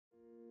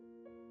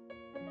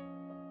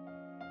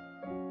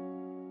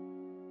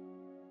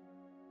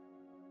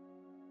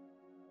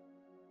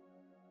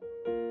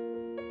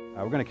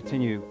We're going to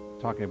continue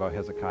talking about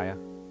Hezekiah.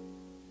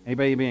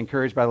 Anybody be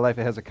encouraged by the life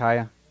of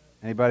Hezekiah?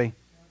 Anybody?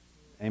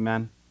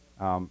 Amen.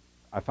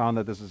 I found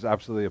that this is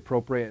absolutely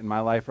appropriate in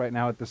my life right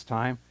now at this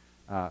time.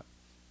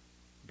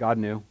 God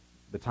knew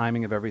the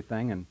timing of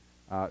everything, and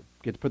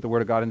get to put the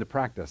Word of God into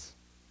practice.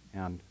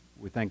 And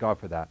we thank God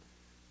for that.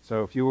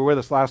 So if you were with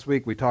us last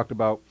week, we talked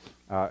about,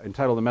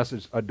 entitled the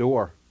message,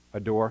 Adore.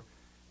 Adore.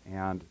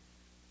 And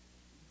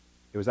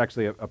it was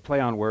actually a play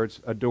on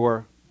words,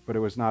 adore, but it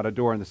was not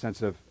adore in the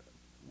sense of,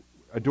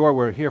 adore,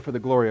 we're here for the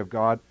glory of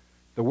God.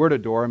 The word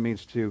adore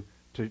means to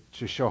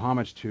show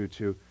homage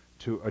to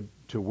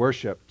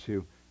worship,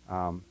 to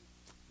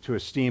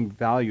esteem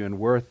value and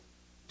worth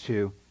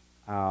to.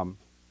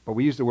 But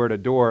we used the word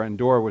adore, and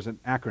door was an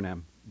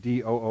acronym,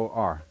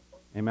 D-O-O-R.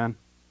 Amen?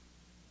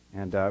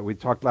 And we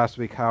talked last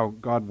week how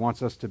God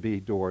wants us to be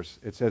doors.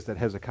 It says that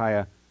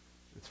Hezekiah,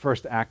 its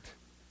first act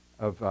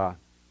of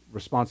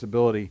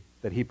responsibility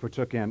that he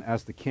partook in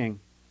as the king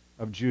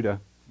of Judah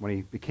when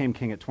he became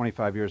king at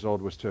 25 years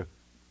old was to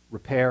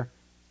repair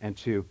and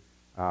to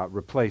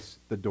replace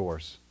the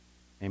doors.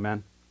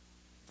 Amen?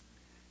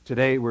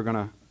 Today we're going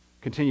to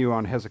continue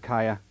on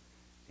Hezekiah,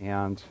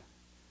 and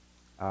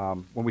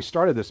when we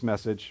started this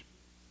message,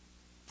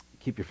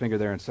 keep your finger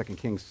there in 2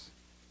 Kings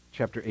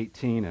chapter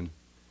 18, and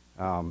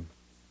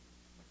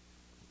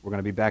we're going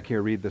to be back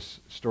here, read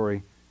this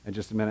story in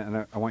just a minute,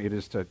 and I want you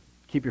just to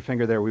keep your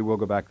finger there. We will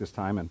go back this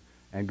time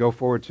and go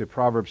forward to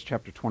Proverbs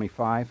chapter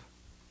 25.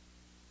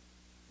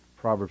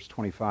 Proverbs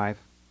 25.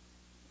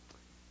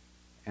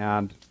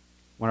 And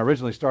when I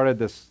originally started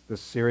this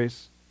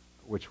series,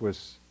 which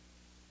was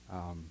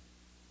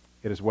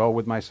It Is Well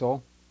With My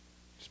Soul,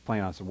 just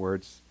playing on some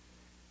words,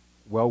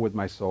 well with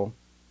my soul,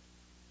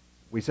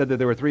 we said that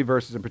there were three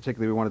verses in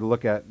particular we wanted to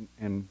look at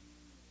in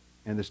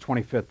this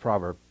 25th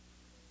proverb.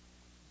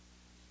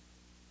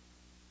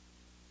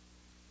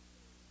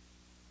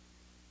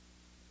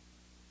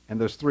 And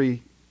those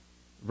three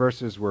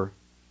verses were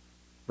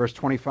verse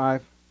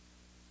 25,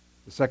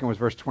 the second was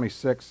verse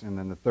 26, and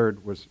then the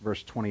third was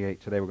verse 28.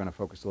 Today we're going to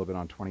focus a little bit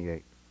on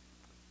 28.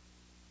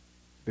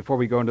 Before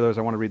we go into those,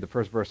 I want to read the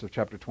first verse of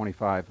chapter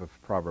 25 of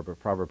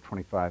Proverb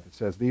 25. It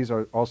says, "These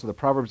are also the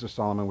Proverbs of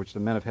Solomon, which the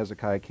men of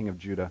Hezekiah, king of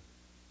Judah,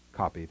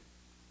 copied."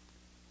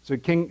 So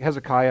King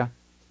Hezekiah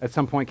at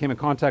some point came in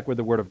contact with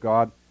the Word of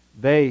God.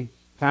 They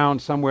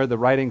found somewhere the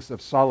writings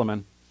of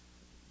Solomon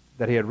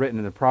that he had written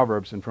in the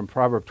Proverbs, and from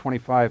Proverb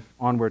 25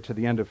 onward to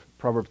the end of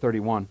Proverb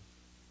 31,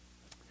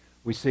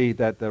 we see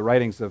that the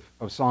writings of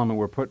Solomon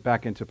were put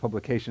back into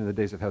publication in the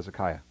days of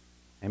Hezekiah.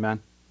 Amen?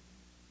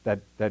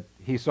 That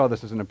he saw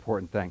this as an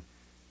important thing.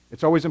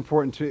 It's always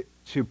important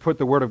to put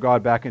the Word of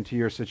God back into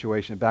your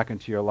situation, back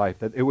into your life,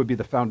 that it would be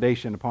the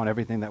foundation upon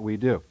everything that we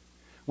do.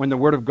 When the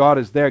Word of God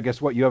is there,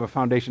 guess what? You have a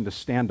foundation to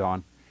stand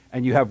on,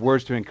 and you have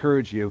words to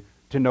encourage you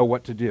to know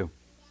what to do.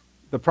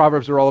 The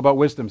Proverbs are all about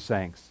wisdom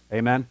sayings.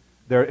 Amen?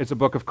 It's a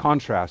book of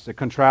contrast. It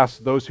contrasts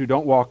those who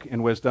don't walk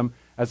in wisdom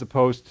as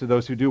opposed to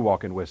those who do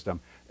walk in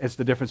wisdom. It's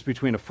the difference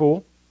between a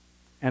fool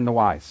and the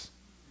wise.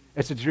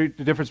 It's the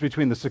difference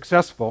between the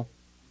successful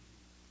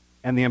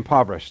and the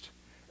impoverished.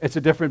 It's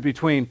a difference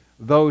between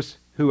those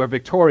who are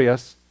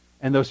victorious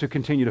and those who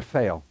continue to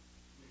fail.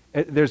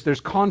 There's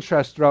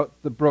contrast throughout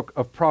the book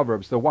of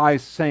Proverbs, the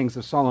wise sayings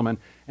of Solomon.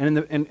 And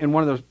in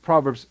one of those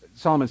Proverbs,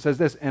 Solomon says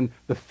this, "And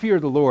the fear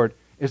of the Lord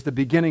is the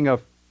beginning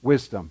of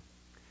wisdom."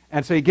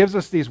 And so he gives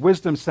us these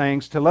wisdom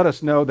sayings to let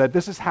us know that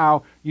this is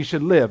how you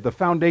should live. The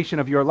foundation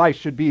of your life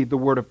should be the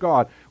Word of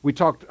God. We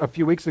talked a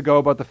few weeks ago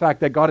about the fact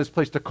that God has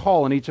placed a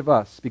call in each of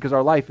us because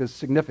our life is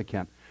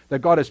significant. That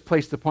God has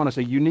placed upon us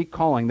a unique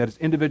calling that is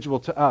individual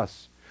to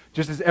us.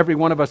 Just as every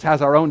one of us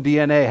has our own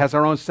DNA, has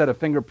our own set of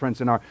fingerprints,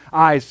 and our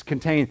eyes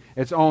contain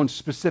its own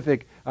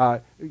specific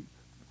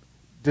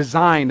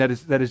design that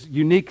is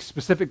unique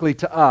specifically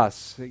to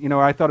us. You know,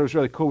 I thought it was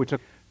really cool. We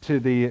took to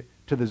the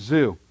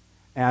zoo,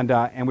 and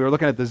we were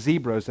looking at the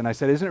zebras, and I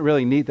said, isn't it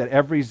really neat that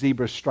every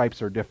zebra's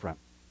stripes are different?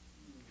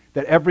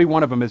 That every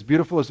one of them, as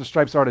beautiful as the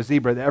stripes are to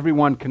zebra, that every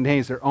one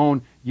contains their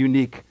own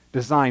unique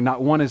design.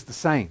 Not one is the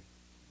same.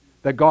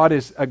 That God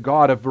is a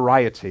God of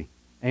variety.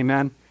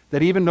 Amen?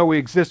 That even though we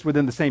exist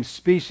within the same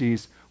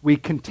species, we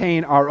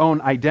contain our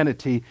own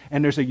identity,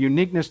 and there's a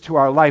uniqueness to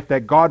our life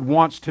that God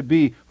wants to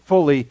be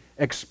fully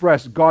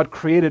expressed. God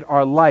created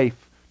our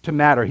life to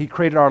matter. He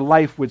created our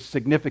life with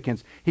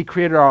significance. He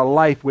created our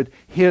life with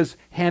His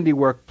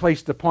handiwork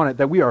placed upon it,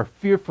 that we are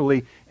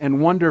fearfully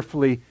and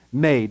wonderfully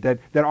made, that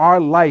our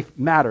life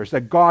matters,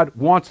 that God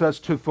wants us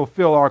to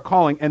fulfill our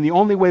calling, and the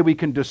only way we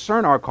can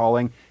discern our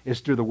calling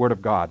is through the Word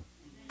of God.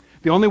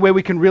 The only way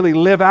we can really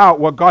live out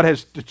what God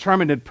has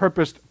determined and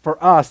purposed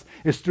for us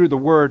is through the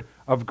Word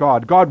of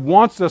God. God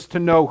wants us to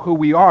know who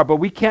we are, but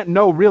we can't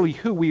know really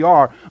who we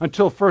are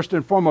until first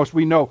and foremost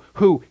we know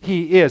who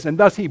He is. And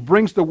thus He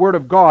brings the Word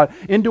of God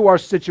into our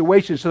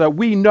situation so that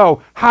we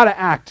know how to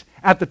act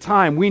at the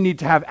time we need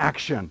to have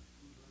action.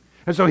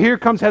 And so here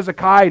comes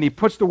Hezekiah, and he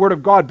puts the word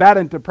of God back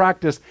into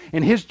practice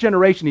in his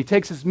generation. He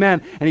takes his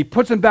men, and he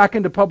puts them back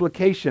into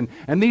publication.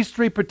 And these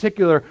three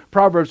particular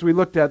proverbs we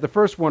looked at, the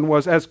first one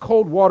was, as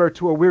cold water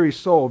to a weary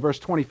soul, verse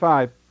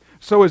 25.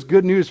 So is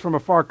good news from a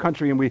far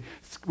country. And we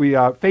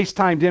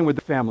FaceTimed in with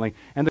the family,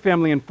 and the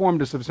family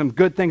informed us of some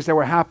good things that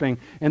were happening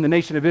in the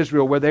nation of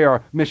Israel where they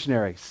are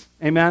missionaries.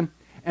 Amen?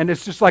 And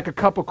it's just like a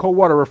cup of cold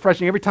water,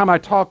 refreshing. Every time I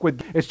talk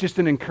with, it's just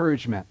an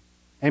encouragement.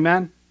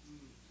 Amen?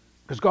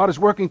 Because God is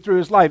working through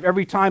his life.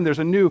 Every time there's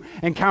a new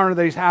encounter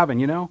that he's having,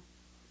 you know?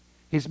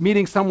 He's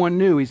meeting someone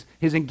new.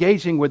 He's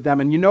engaging with them.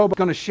 And you know he's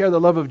going to share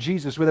the love of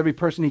Jesus with every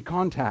person he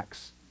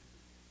contacts.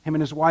 Him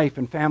and his wife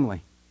and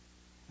family.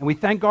 And we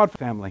thank God for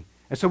family.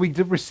 And so we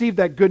received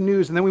that good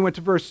news. And then we went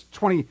to verse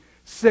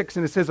 26,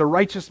 and it says, a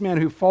righteous man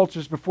who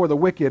falters before the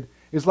wicked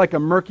is like a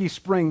murky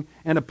spring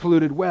and a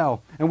polluted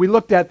well. And we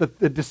looked at the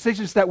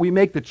decisions that we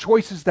make, the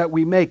choices that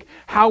we make,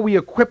 how we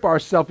equip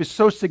ourselves is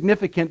so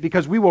significant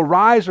because we will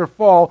rise or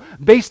fall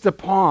based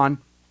upon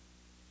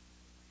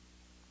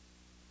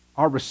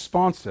our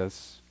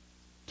responses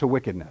to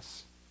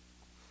wickedness.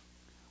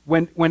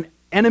 When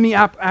enemy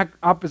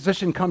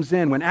opposition comes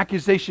in, when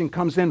accusation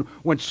comes in,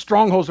 when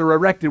strongholds are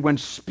erected, when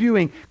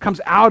spewing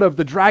comes out of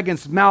the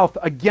dragon's mouth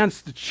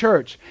against the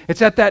church,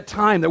 it's at that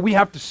time that we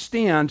have to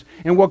stand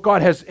in what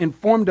God has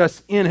informed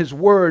us in his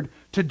word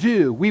to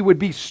do. We would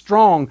be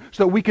strong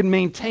so that we can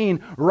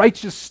maintain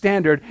righteous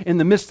standard in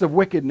the midst of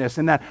wickedness,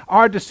 and that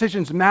our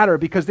decisions matter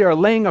because they are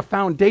laying a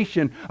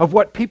foundation of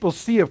what people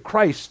see of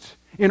Christ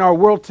in our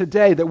world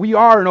today, that we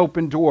are an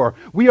open door.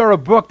 We are a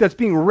book that's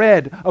being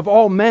read of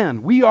all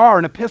men. We are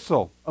an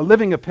epistle, a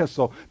living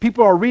epistle.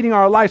 People are reading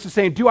our lives and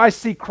saying, do I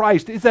see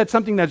Christ? Is that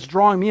something that's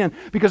drawing me in?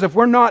 Because if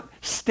we're not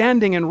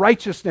standing in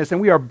righteousness and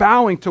we are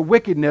bowing to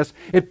wickedness,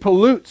 it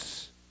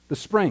pollutes the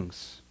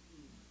springs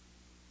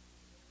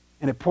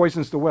and it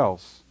poisons the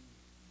wells.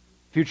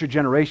 Future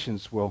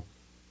generations will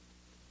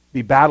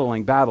be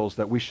battling battles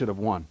that we should have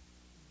won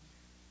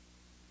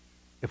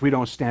if we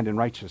don't stand in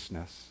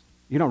righteousness.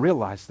 You don't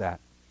realize that.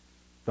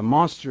 The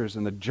monsters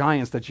and the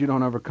giants that you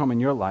don't overcome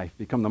in your life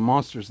become the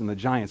monsters and the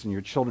giants in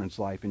your children's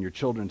life, and your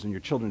children's and your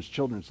children's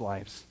children's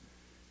lives.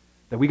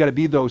 That we got to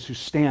be those who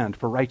stand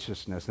for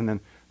righteousness. And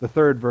then the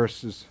third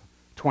verse is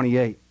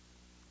 28.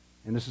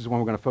 And this is the one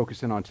we're going to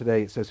focus in on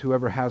today. It says,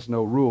 whoever has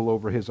no rule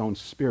over his own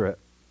spirit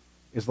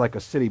is like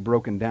a city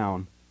broken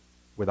down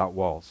without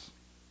walls.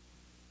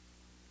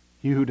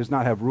 He who does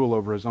not have rule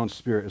over his own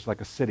spirit is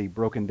like a city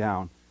broken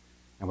down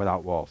and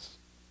without walls.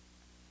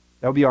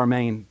 That will be our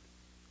main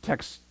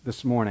text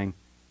this morning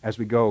as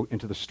we go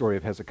into the story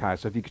of Hezekiah.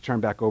 So if you could turn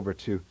back over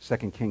to 2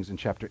 Kings in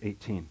chapter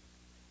 18.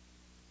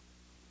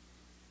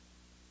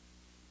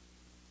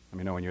 Let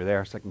me know when you're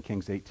there, 2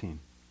 Kings 18.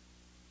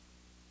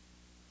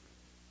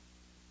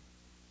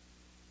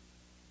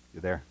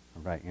 You're there?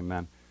 All right,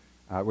 amen.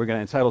 We're going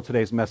to entitle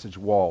today's message,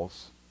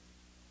 Walls.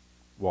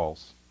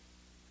 Walls.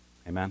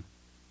 Amen?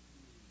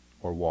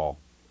 Or wall.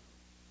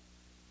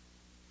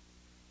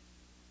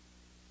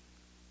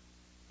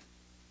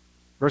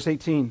 Verse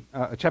 18,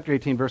 chapter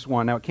 18, verse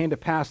 1. Now it came to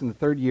pass in the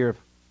third year of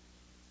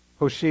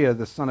Hoshea,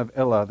 the son of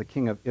Elah, the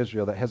king of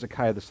Israel, that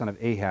Hezekiah, the son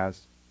of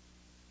Ahaz,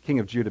 king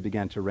of Judah,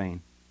 began to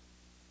reign.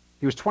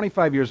 He was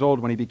 25 years old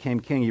when he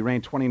became king. He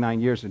reigned 29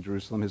 years in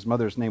Jerusalem. His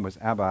mother's name was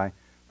Abi,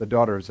 the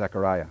daughter of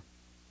Zechariah.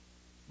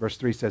 Verse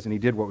 3 says, and he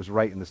did what was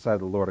right in the sight of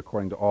the Lord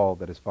according to all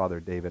that his father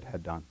David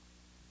had done.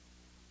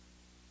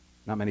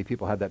 Not many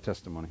people had that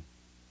testimony.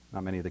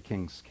 Not many of the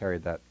kings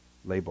carried that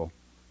label.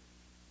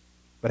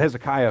 But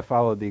Hezekiah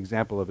followed the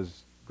example of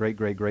his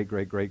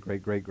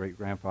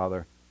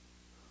great-great-great-great-great-great-great-grandfather,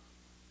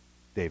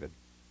 David.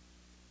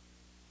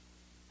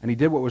 And he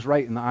did what was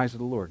right in the eyes of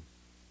the Lord.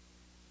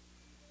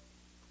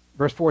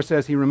 Verse 4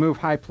 says, he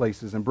removed high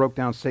places and broke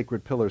down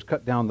sacred pillars,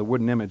 cut down the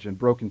wooden image, and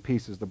broke in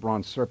pieces the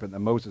bronze serpent that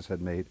Moses had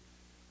made.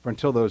 For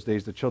until those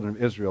days the children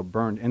of Israel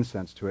burned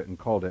incense to it and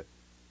called it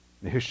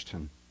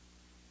Nehushtan,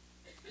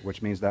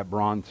 which means that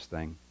bronze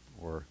thing,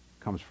 or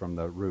comes from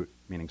the root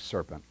meaning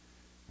serpent.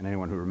 And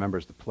anyone who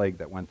remembers the plague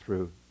that went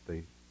through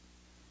the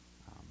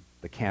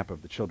camp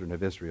of the children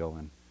of Israel,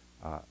 and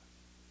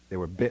they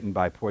were bitten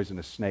by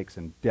poisonous snakes,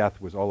 and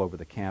death was all over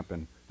the camp.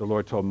 And the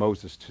Lord told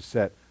Moses to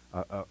set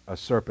a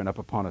serpent up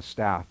upon a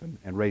staff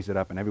and raise it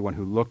up. And everyone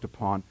who looked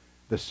upon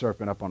this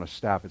serpent up on a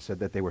staff, it said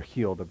that they were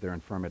healed of their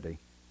infirmity.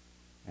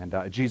 And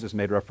Jesus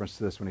made reference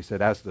to this when he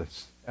said, as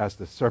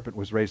the serpent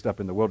was raised up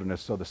in the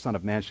wilderness, so the Son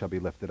of Man shall be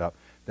lifted up,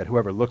 that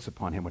whoever looks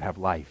upon him would have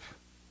life.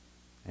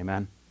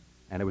 Amen?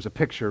 And it was a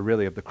picture,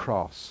 really, of the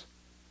cross,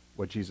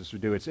 what Jesus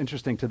would do. It's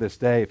interesting to this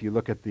day, if you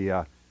look at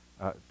the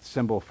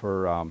symbol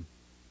for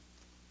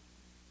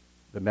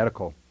the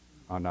medical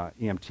on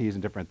EMTs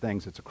and different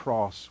things, it's a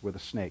cross with a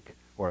snake,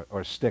 or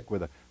a stick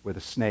with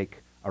a snake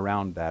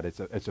around that.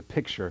 It's a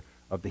picture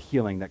of the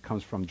healing that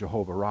comes from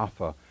Jehovah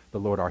Rapha, the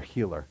Lord our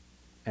healer.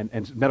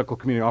 And medical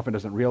community often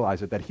doesn't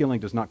realize it, that healing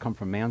does not come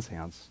from man's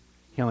hands.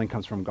 Healing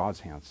comes from God's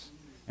hands.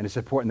 And it's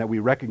important that we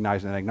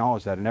recognize and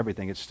acknowledge that in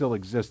everything. It still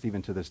exists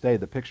even to this day.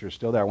 The picture is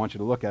still there. I want you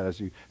to look at it as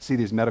you see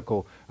these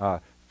medical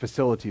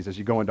facilities, as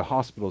you go into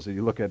hospitals, as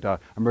you look at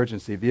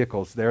emergency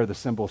vehicles, there the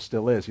symbol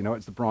still is. You know,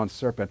 it's the bronze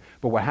serpent.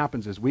 But what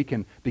happens is we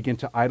can begin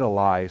to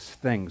idolize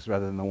things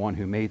rather than the one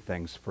who made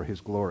things for his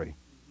glory.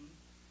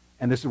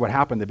 And this is what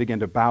happened. They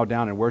began to bow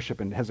down and worship.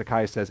 And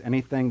Hezekiah says,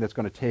 anything that's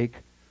going to take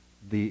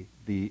the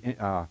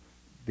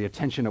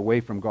attention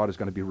away from God is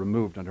going to be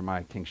removed under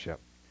my kingship.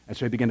 And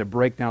so he began to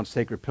break down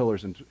sacred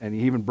pillars. And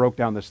he even broke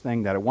down this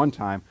thing that at one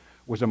time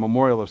was a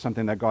memorial of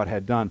something that God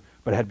had done,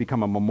 but it had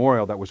become a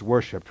memorial that was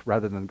worshipped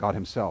rather than God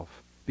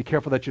himself. Be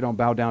careful that you don't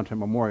bow down to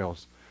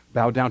memorials.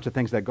 Bow down to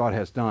things that God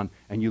has done,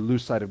 and you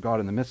lose sight of God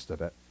in the midst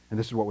of it. And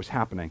this is what was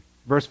happening.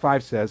 Verse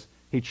 5 says,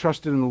 he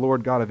trusted in the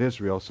Lord God of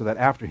Israel, so that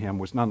after him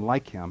was none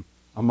like him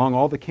among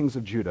all the kings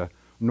of Judah,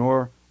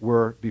 nor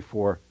were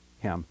before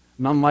him.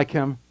 None like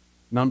him,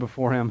 none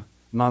before him,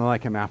 none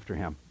like him after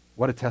him.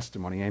 What a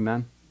testimony,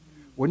 amen?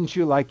 Wouldn't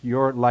you like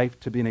your life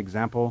to be an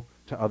example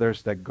to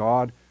others that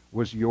God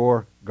was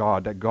your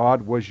God, that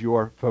God was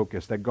your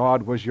focus, that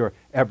God was your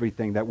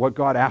everything, that what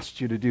God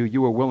asked you to do,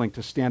 you were willing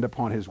to stand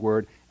upon his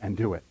word and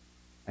do it.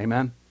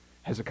 Amen?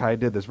 Hezekiah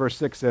did this. Verse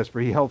 6 says, for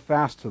he held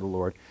fast to the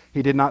Lord.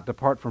 He did not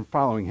depart from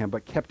following him,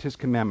 but kept his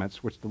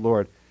commandments, which the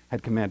Lord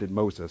had commanded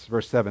Moses.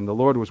 Verse 7, the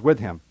Lord was with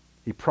him.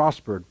 He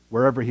prospered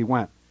wherever he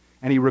went.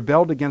 And he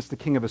rebelled against the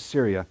king of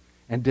Assyria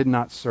and did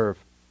not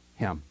serve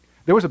him.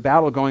 There was a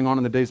battle going on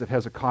in the days of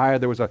Hezekiah.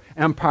 There was an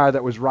empire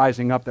that was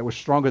rising up that was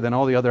stronger than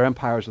all the other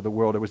empires of the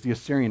world. It was the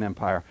Assyrian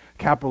Empire,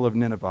 capital of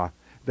Nineveh.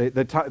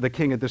 The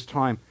king at this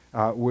time,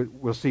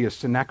 we'll see, is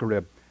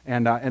Sennacherib.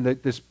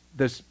 This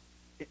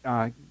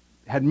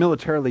had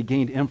militarily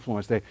gained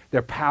influence.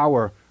 Their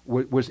power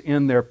was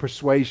in their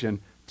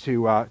persuasion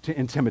to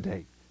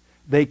intimidate.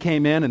 They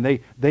came in and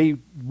they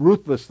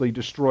ruthlessly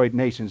destroyed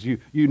nations. You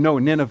know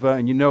Nineveh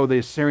and you know the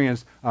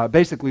Assyrians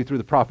basically through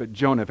the prophet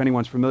Jonah, if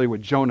anyone's familiar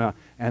with Jonah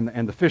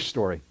and the fish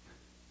story.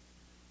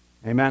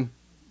 Amen?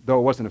 Though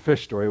it wasn't a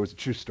fish story, it was a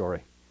true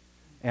story.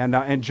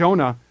 And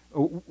Jonah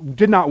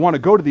did not want to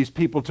go to these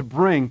people to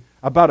bring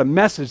about a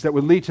message that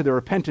would lead to their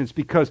repentance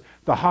because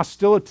the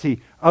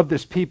hostility of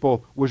this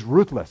people was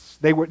ruthless.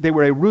 They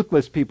were a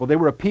ruthless people. They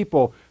were a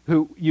people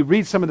who, you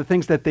read some of the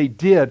things that they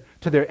did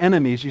to their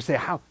enemies, you say,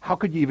 how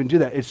could you even do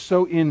that? It's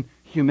so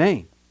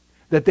inhumane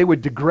that they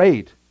would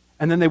degrade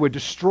and then they would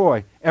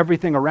destroy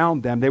everything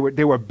around them. They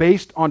were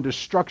based on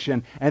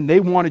destruction, and they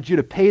wanted you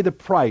to pay the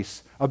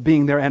price of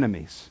being their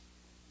enemies.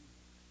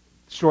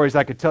 Stories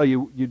I could tell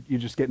you, you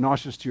just get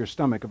nauseous to your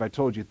stomach if I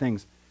told you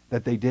things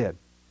that they did.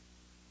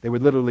 They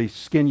would literally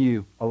skin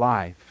you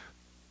alive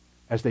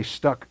as they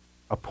stuck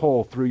a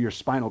pole through your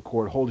spinal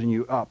cord, holding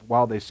you up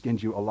while they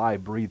skinned you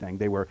alive, breathing.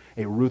 They were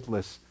a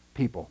ruthless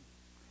people.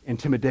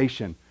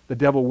 Intimidation. The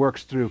devil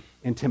works through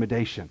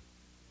intimidation.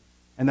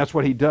 And that's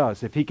what he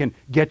does. If he can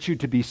get you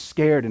to be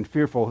scared and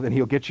fearful, then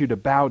he'll get you to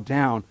bow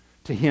down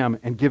to him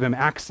and give him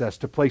access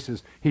to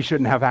places he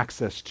shouldn't have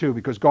access to,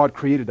 because God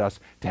created us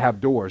to have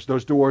doors.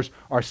 Those doors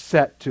are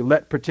set to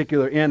let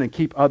particular in and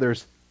keep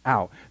others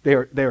out. They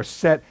are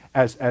set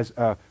as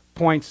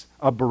points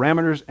of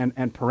parameters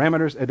and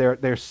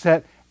parameters. They're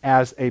set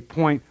as a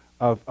point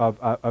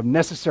of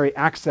necessary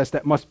access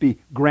that must be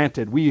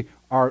granted. We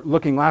are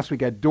looking last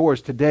week at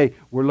doors. Today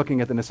we're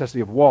looking at the necessity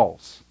of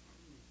walls.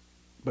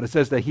 But it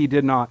says that he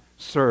did not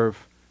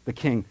serve the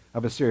king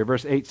of Assyria.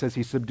 Verse 8 says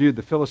he subdued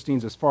the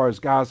Philistines as far as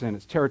Gaza and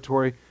its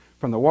territory,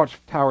 from the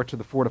watchtower to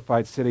the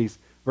fortified cities.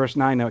 Verse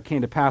 9, now it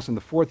came to pass in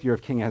the 4th year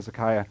of King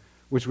Hezekiah,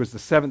 which was the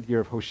 7th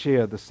year of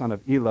Hoshea, the son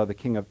of Elah, the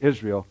king of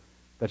Israel,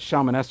 that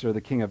Shalmaneser,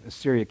 the king of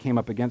Assyria, came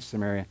up against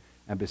Samaria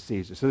and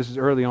besieged it. So this is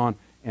early on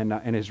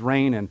in his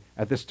reign, and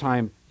at this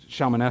time,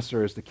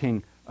 Shalmaneser is the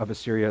king of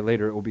Assyria.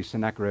 Later it will be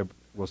Sennacherib.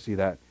 We'll see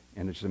that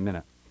in just a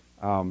minute.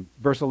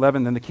 Verse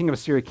 11, then the king of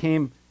Assyria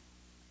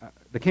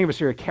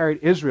carried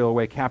Israel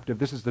away captive.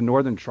 This is the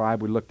northern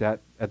tribe we looked at.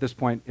 At this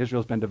point,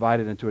 Israel's been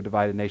divided into a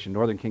divided nation,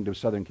 northern kingdom,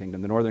 southern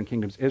kingdom. The northern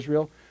kingdom's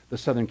Israel, the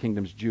southern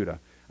kingdom's Judah.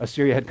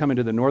 Assyria had come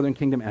into the northern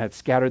kingdom and had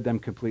scattered them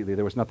completely.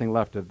 There was nothing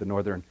left of the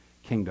northern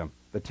kingdom,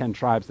 the 10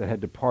 tribes that had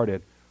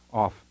departed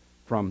off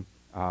from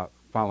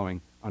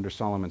following under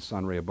Solomon's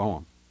son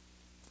Rehoboam.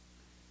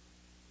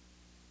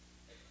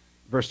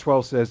 Verse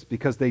 12 says,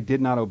 because they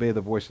did not obey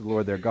the voice of the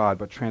Lord their God,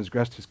 but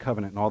transgressed his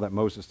covenant and all that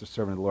Moses, the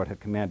servant of the Lord, had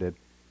commanded,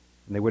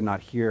 and they would not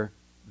hear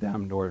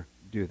them nor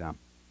do them.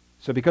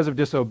 So because of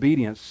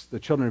disobedience, the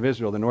children of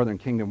Israel, the northern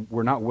kingdom,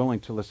 were not willing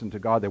to listen to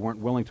God. They weren't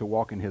willing to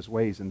walk in his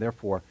ways, and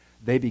therefore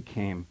they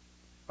became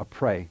a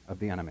prey of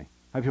the enemy.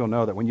 How many people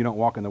know that when you don't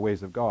walk in the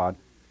ways of God,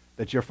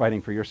 that you're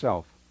fighting for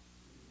yourself?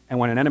 And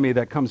when an enemy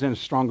that comes in is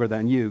stronger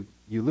than you,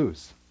 you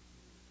lose.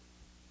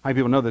 How many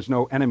people know there's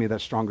no enemy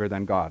that's stronger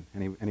than God?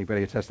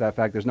 Anybody attest to that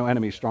fact? There's no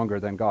enemy stronger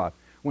than God.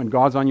 When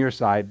God's on your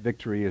side,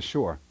 victory is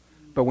sure.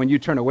 But when you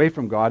turn away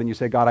from God and you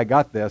say, God, I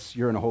got this,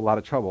 you're in a whole lot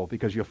of trouble,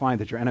 because you'll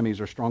find that your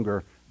enemies are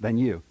stronger than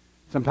you.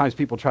 Sometimes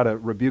people try to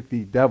rebuke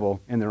the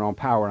devil in their own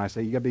power, and I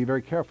say, you got to be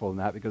very careful in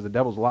that, because the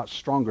devil's a lot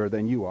stronger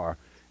than you are.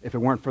 If it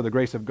weren't for the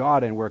grace of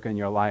God and work in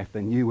your life,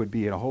 then you would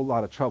be in a whole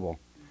lot of trouble.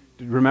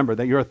 remember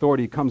that your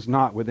authority comes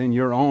not within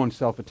your own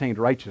self-attained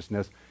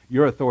righteousness.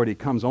 Your authority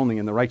comes only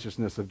in the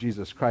righteousness of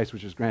Jesus Christ,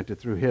 which is granted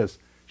through his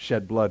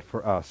shed blood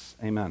for us.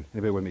 Amen.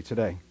 Anybody with me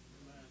today? Amen.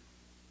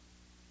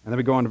 And then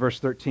we go on to verse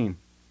 13.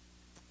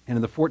 And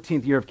in the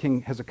 14th year of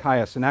King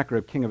Hezekiah,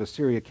 Sennacherib, king of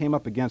Assyria, came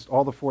up against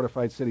all the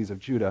fortified cities of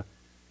Judah,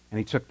 and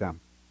he took them.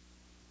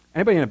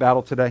 Anybody in a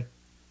battle today?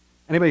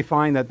 Anybody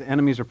find that the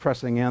enemies are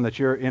pressing in, that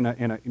you're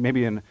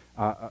maybe in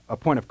a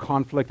point of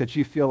conflict, that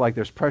you feel like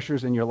there's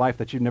pressures in your life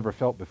that you've never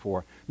felt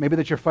before? Maybe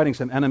that you're fighting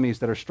some enemies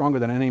that are stronger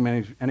than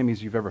any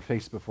enemies you've ever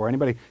faced before.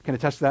 Anybody can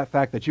attest to that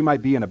fact, that you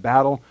might be in a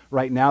battle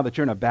right now, that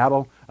you're in a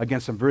battle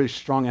against some very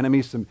strong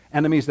enemies, some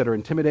enemies that are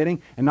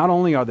intimidating, and not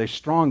only are they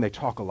strong, they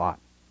talk a lot.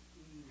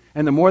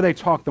 And the more they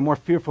talk, the more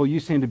fearful you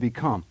seem to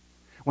become.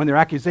 When their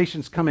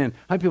accusations come in,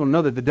 how many people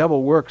know that the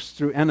devil works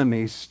through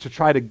enemies to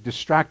try to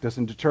distract us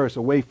and deter us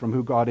away from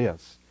who God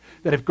is?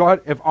 That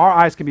if our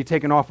eyes can be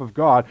taken off of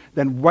God,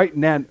 then right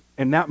then,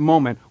 in that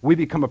moment, we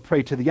become a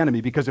prey to the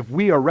enemy. Because if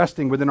we are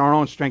resting within our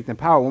own strength and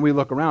power, when we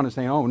look around and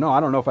say, oh no,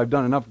 I don't know if I've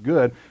done enough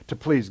good to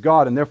please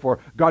God, and therefore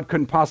God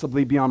couldn't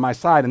possibly be on my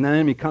side, and then the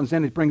enemy comes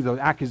in and brings those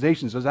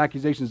accusations,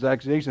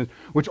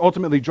 which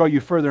ultimately draw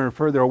you further and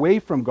further away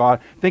from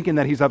God, thinking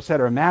that he's upset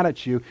or mad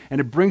at you,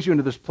 and it brings you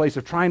into this place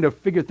of trying to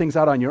figure things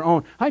out on your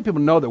own. How many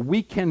people know that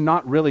we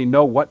cannot really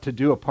know what to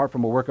do apart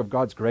from a work of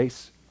God's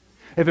grace?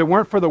 If it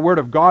weren't for the word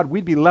of God,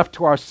 we'd be left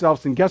to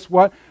ourselves. And guess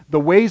what? The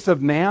ways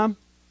of man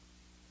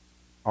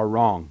are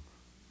wrong.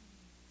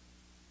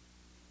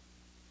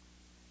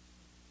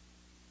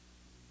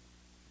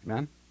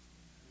 Amen?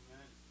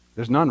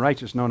 There's none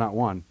righteous, no, not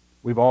one.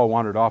 We've all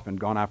wandered off and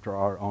gone after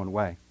our own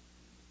way.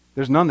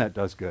 There's none that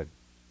does good.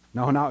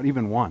 No, not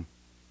even one.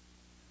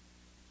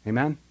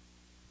 Amen?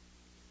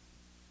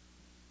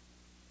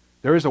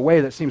 There is a way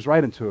that seems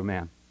right unto a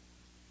man,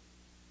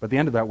 but the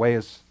end of that way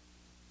is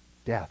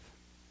death.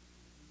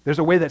 There's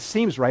a way that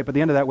seems right, but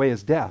the end of that way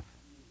is death.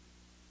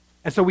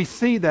 And so we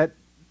see that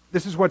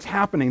this is what's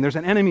happening. There's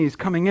an enemy who's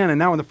coming in, and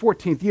now in the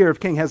 14th year of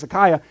King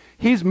Hezekiah,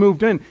 he's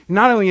moved in.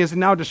 Not only has he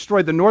now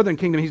destroyed the northern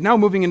kingdom, he's now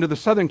moving into the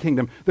southern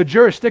kingdom, the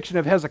jurisdiction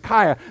of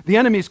Hezekiah. The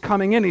enemy's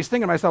coming in. He's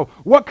thinking to himself,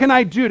 what can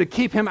I do to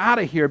keep him out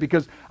of here?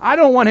 Because I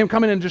don't want him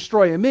coming in and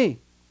destroying me.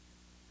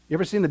 You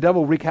ever seen the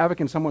devil wreak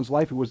havoc in someone's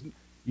life?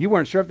 You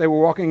weren't sure if they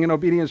were walking in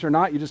obedience or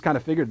not. You just kind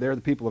of figured they're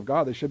the people of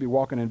God. They should be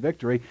walking in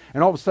victory.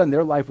 And all of a sudden,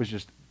 their life was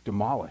just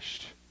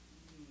demolished.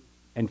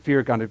 And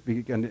fear kind of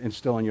began to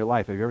instill in your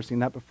life. Have you ever seen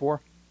that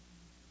before?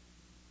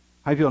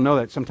 How do you know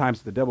that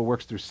sometimes the devil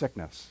works through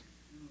sickness?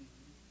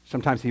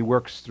 Sometimes he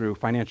works through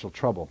financial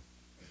trouble.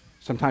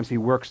 Sometimes he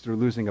works through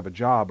losing of a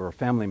job or a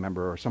family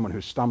member or someone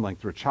who's stumbling,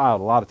 through a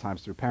child, a lot of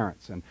times through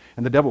parents. And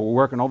the devil will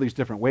work in all these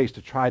different ways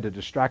to try to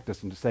distract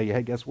us and to say,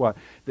 hey, guess what?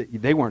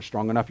 They weren't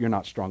strong enough. You're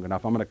not strong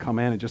enough. I'm going to come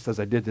in, and just as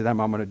I did to them,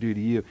 I'm going to do to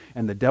you.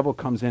 And the devil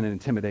comes in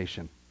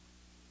intimidation.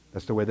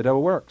 That's the way the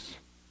devil works.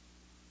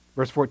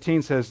 Verse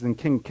 14 says, then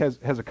King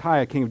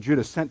Hezekiah, king of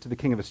Judah, sent to the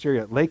king of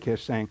Assyria at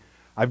Lachish, saying,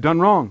 I've done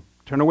wrong.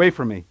 Turn away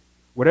from me.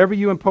 Whatever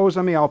you impose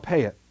on me, I'll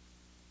pay it.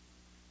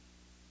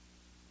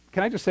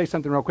 Can I just say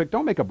something real quick?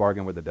 Don't make a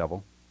bargain with the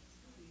devil.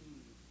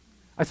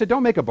 I said,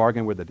 don't make a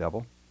bargain with the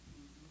devil.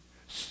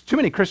 Too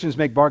many Christians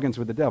make bargains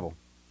with the devil.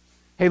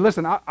 Hey,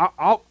 listen,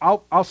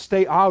 I'll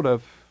stay out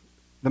of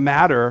the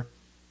matter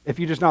if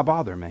you just not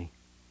bother me.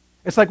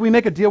 It's like we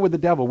make a deal with the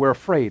devil. We're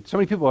afraid. So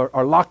many people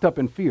are locked up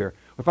in fear.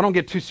 If I don't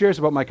get too serious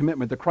about my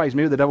commitment to Christ,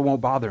 maybe the devil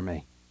won't bother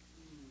me.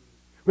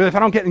 Well, if I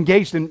don't get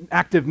engaged in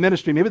active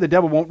ministry, maybe the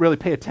devil won't really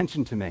pay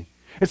attention to me.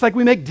 It's like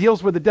we make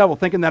deals with the devil,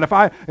 thinking that if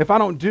I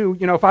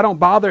don't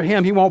bother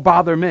him, he won't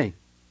bother me.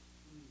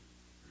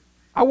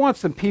 I want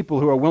some people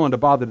who are willing to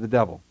bother the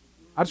devil.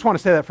 I just want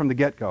to say that from the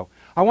get-go.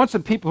 I want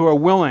some people who are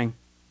willing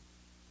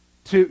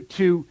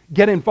to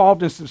get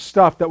involved in some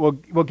stuff that will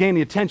gain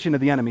the attention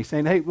of the enemy,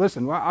 saying, hey,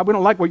 listen, we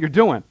don't like what you're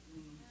doing.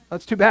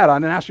 That's too bad. I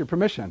didn't ask your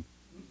permission.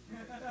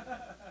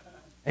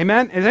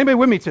 Amen? Is anybody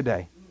with me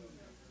today?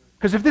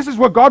 Because if this is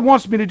what God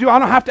wants me to do, I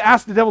don't have to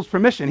ask the devil's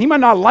permission. He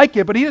might not like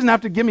it, but he doesn't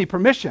have to give me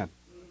permission.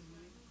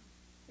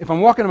 If I'm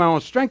walking in my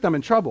own strength, I'm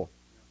in trouble.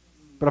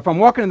 But if I'm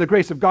walking in the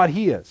grace of God,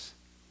 he is.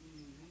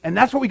 And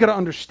that's what we got to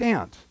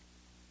understand.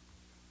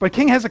 But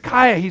King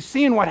Hezekiah, he's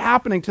seeing what's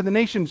happening to the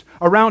nations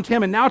around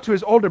him and now to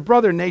his older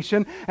brother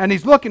nation, and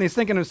he's looking, he's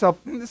thinking to himself,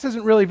 this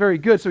isn't really very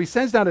good. So he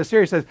sends down to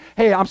Assyria and says,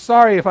 hey, I'm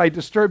sorry if I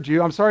disturbed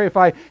you. I'm sorry if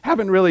I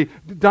haven't really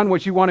done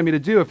what you wanted me to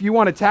do. If you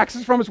wanted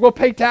taxes from us, we'll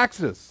pay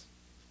taxes.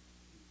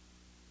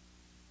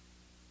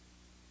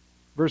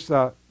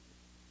 And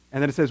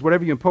then it says,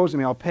 whatever you impose on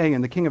me, I'll pay.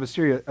 And the king of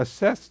Assyria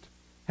assessed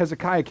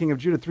Hezekiah, king of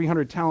Judah,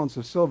 300 talents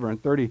of silver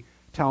and 30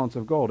 talents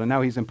of gold. And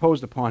now he's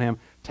imposed upon him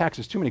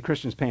taxes. Too many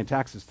Christians paying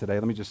taxes today.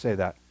 Let me just say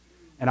that.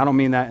 And I don't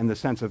mean that in the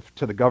sense of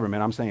to the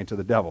government. I'm saying to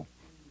the devil.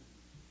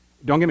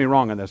 Don't get me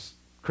wrong on this.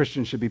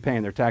 Christians should be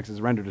paying their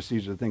taxes, render to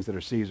Caesar the things that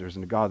are Caesar's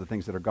and to God the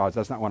things that are God's.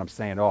 That's not what I'm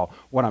saying at all.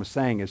 What I'm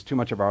saying is too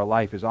much of our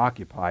life is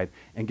occupied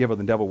and give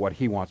the devil what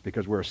he wants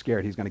because we're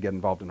scared he's going to get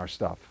involved in our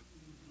stuff.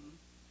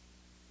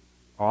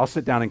 I'll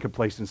sit down in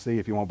complacency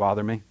if you won't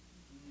bother me.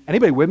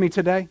 Anybody with me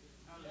today?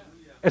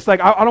 It's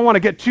like, I don't want to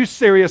get too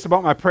serious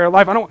about my prayer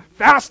life. I don't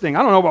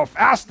know about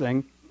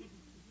fasting.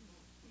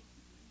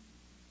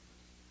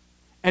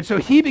 And so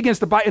he begins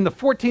to buy in the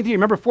 14th year.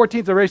 Remember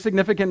 14th is a very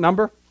significant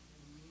number?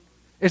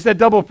 It's that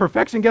double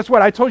perfection. Guess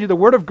what? I told you the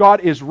word of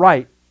God is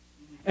right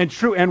and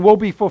true and will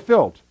be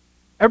fulfilled.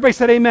 Everybody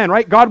said amen,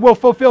 right? God will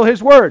fulfill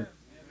his word.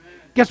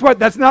 Amen. Guess what?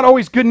 That's not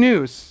always good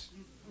news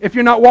if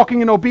you're not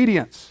walking in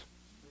obedience.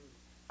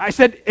 I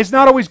said it's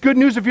not always good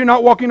news if you're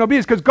not walking in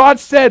obedience, because God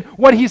said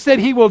what he said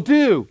he will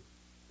do.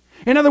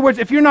 In other words,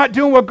 if you're not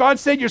doing what God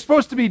said you're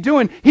supposed to be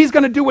doing, he's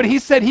going to do what he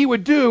said he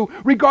would do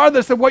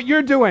regardless of what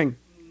you're doing.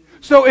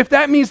 So if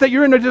that means that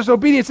you're in a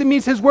disobedience, it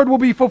means his word will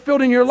be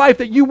fulfilled in your life,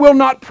 that you will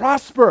not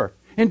prosper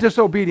in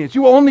disobedience.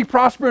 You will only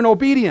prosper in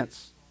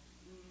obedience.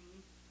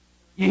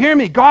 You hear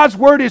me? God's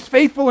word is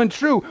faithful and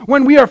true.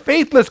 When we are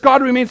faithless,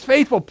 God remains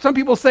faithful. Some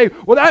people say,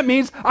 well, that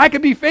means I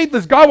can be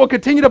faithless. God will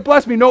continue to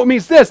bless me. No, it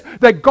means this,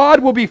 that God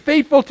will be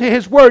faithful to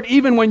his word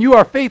even when you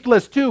are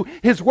faithless to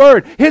his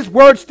word. His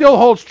word still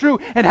holds true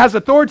and has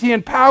authority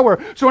and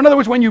power. So in other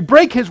words, when you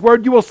break his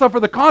word, you will suffer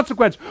the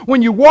consequence.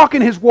 When you walk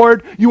in his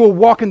word, you will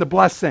walk in the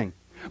blessing.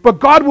 But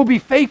God will be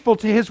faithful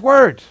to his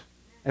word.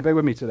 Everybody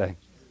with me today?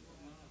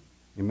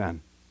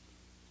 Amen.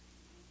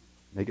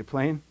 Make it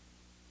plain.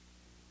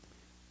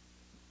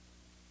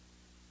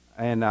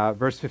 And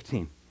verse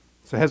 15.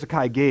 So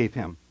Hezekiah gave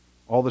him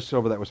all the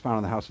silver that was found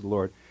in the house of the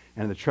Lord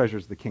and in the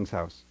treasures of the king's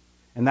house.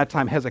 And that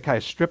time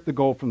Hezekiah stripped the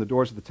gold from the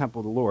doors of the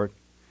temple of the Lord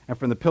and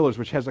from the pillars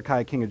which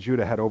Hezekiah king of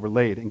Judah had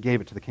overlaid and gave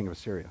it to the king of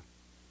Assyria.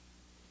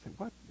 I said,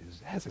 what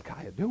is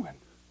Hezekiah doing?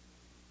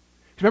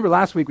 Remember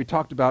last week we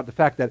talked about the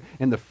fact that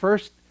in the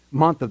first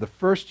month of the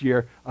first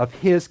year of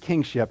his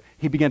kingship,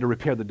 he began to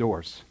repair the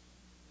doors.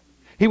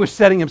 He was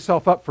setting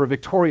himself up for a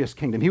victorious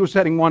kingdom. He was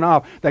setting one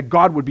up that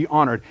God would be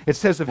honored. It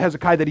says of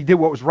Hezekiah that he did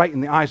what was right in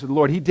the eyes of the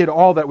Lord. He did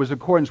all that was in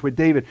accordance with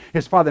David,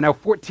 his father. Now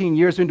 14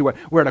 years into it,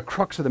 we're at a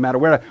crux of the matter.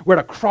 We're at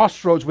a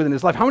crossroads within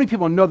his life. How many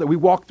people know that we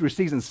walk through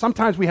seasons?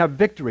 Sometimes we have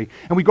victory,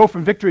 and we go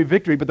from victory to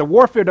victory, but the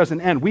warfare doesn't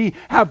end. We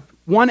have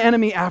one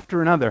enemy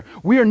after another.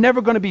 We are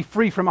never going to be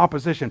free from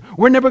opposition.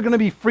 We're never going to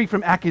be free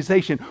from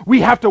accusation.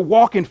 We have to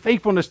walk in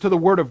faithfulness to the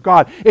Word of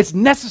God. It's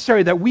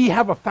necessary that we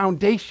have a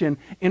foundation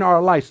in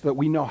our life so that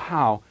we know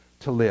how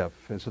to live.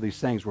 And so these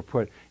things were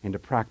put into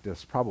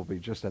practice probably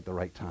just at the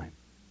right time.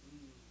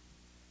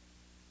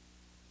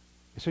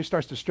 And so he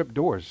starts to strip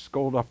doors,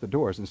 gold off the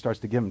doors, and starts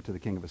to give them to the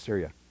king of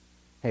Assyria.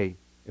 Hey,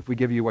 if we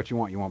give you what you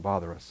want, you won't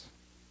bother us.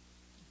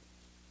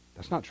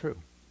 That's not true.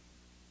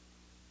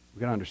 We've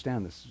got to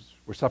understand this.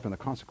 We're suffering the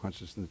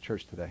consequences in the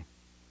church today.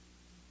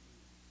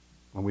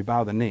 When we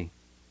bow the knee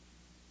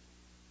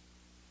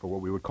for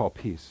what we would call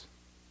peace.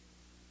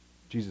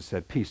 Jesus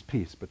said, peace,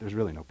 peace, but there's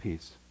really no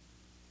peace.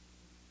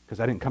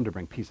 Because I didn't come to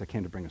bring peace, I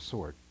came to bring a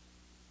sword.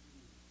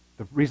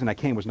 The reason I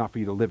came was not for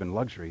you to live in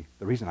luxury.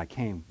 The reason I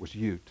came was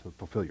you to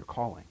fulfill your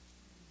calling.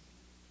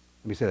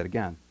 Let me say that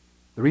again.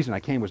 The reason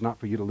I came was not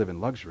for you to live in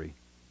luxury.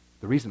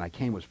 The reason I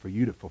came was for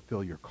you to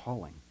fulfill your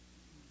calling.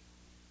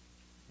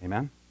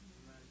 Amen?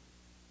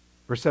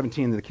 Verse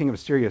 17, the king of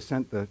Assyria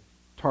sent the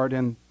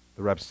Tardin,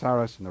 the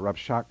Rabsaris, and the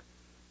Rabshak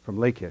from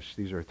Lachish.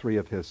 These are three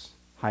of his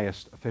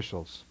highest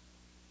officials,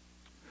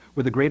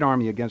 with a great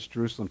army against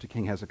Jerusalem to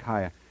King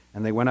Hezekiah.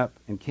 And they went up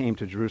and came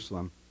to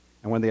Jerusalem.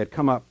 And when they had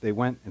come up, they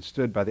went and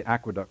stood by the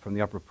aqueduct from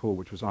the upper pool,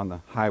 which was on the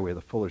highway, the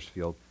fuller's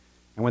field.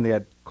 And when they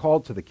had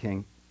called to the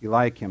king,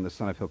 Eliakim, the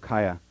son of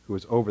Hilkiah, who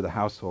was over the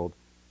household,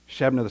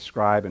 Shebna the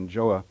scribe, and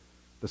Joah,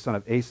 the son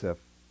of Asaph,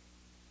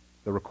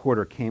 the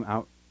recorder, came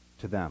out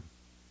to them.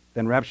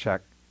 Then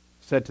Rabshak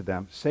said to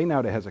them, say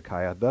now to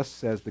Hezekiah, thus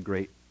says the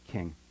great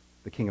king,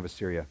 the king of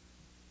Assyria,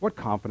 what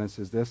confidence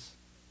is this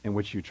in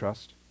which you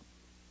trust?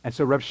 And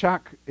so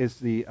Rabshak is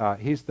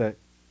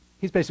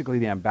he's basically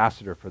the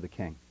ambassador for the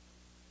king.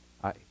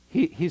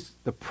 He's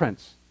the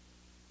prince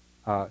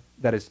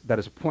that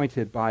is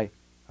appointed by,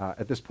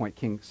 at this point,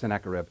 King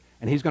Sennacherib.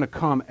 And he's going to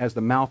come as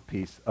the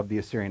mouthpiece of the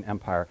Assyrian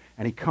Empire.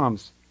 And he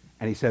comes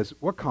and he says,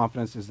 what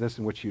confidence is this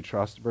in which you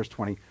trust? Verse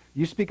 20,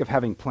 you speak of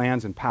having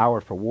plans and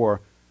power for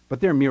war, but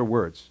they're mere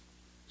words.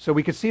 So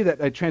we could see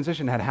that a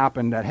transition had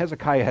happened, that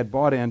Hezekiah had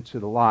bought into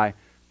the lie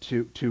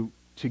to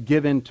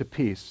give in to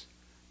peace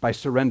by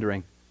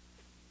surrendering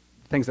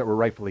things that were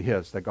rightfully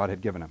his, that God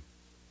had given him.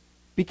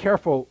 Be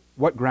careful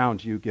what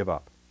ground you give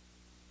up.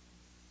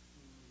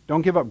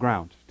 Don't give up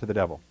ground to the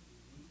devil.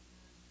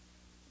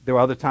 There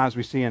were other times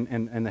we see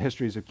in the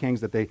histories of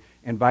kings that they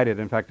invited.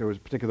 In fact, there was a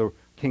particular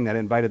king that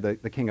invited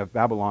the king of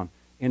Babylon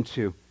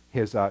into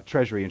his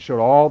treasury and showed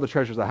all the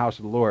treasures of the house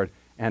of the Lord.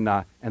 And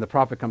the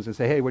prophet comes and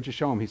says, hey, what'd you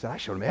show him? He said, I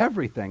showed him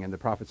everything. And the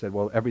prophet said,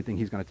 well, everything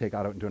he's going to take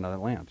out into another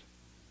land.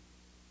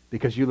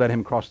 Because you let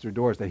him cross through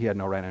doors that he had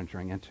no right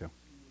entering into.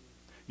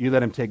 You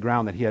let him take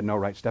ground that he had no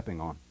right stepping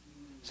on.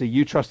 See,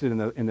 you trusted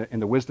in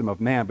the wisdom of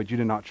man, but you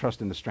did not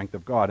trust in the strength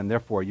of God, and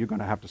therefore you're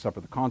going to have to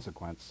suffer the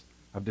consequence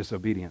of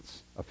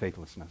disobedience, of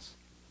faithlessness.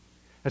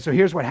 And so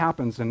here's what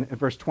happens in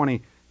verse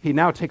 20. He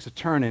now takes a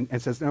turn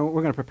and says, no,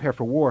 we're going to prepare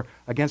for war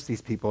against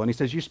these people. And he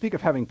says, you speak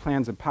of having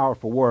plans and power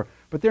for war,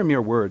 but they're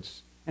mere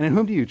words. And in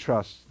whom do you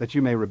trust that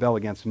you may rebel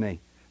against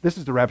me? This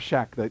is the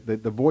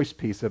Rabshakeh, the voice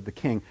piece of the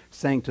king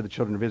saying to the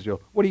children of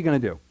Israel, what are you going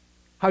to do?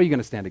 How are you going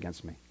to stand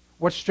against me?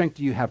 What strength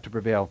do you have to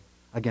prevail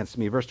against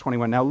me? Verse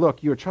 21, now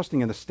look, you are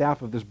trusting in the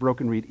staff of this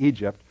broken reed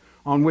Egypt,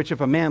 on which if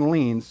a man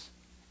leans,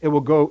 it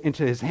will go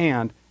into his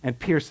hand and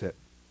pierce it.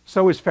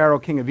 So is Pharaoh,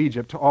 king of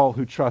Egypt, to all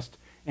who trust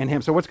in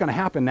him. So what's going to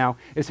happen now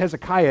is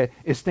Hezekiah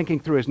is thinking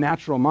through his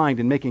natural mind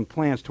and making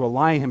plans to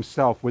ally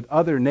himself with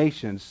other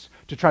nations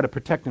to try to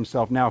protect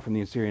himself now from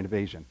the Assyrian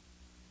invasion.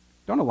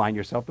 Don't align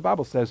yourself. The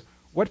Bible says,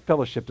 what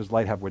fellowship does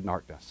light have with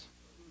darkness?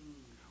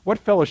 What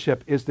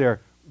fellowship is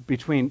there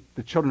between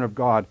the children of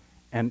God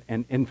and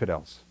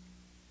infidels,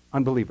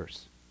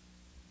 unbelievers?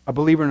 A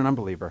believer and an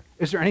unbeliever.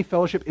 Is there any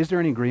fellowship? Is there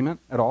any agreement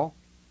at all?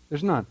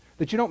 There's none.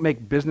 That you don't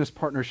make business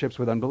partnerships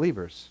with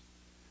unbelievers.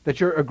 That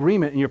your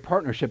agreement and your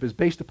partnership is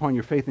based upon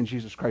your faith in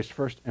Jesus Christ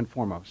first and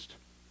foremost.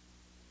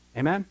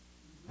 Amen?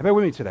 Everybody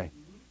with me today?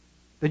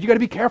 That you got to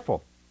be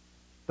careful.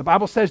 The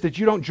Bible says that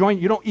you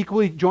don't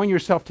equally join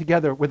yourself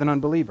together with an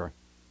unbeliever.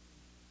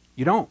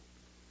 You don't.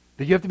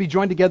 That you have to be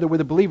joined together with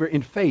a believer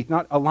in faith,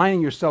 not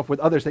aligning yourself with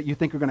others that you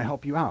think are going to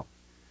help you out.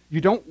 You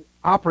don't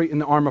operate in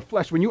the arm of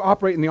flesh. When you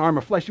operate in the arm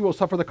of flesh, you will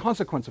suffer the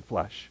consequence of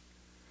flesh.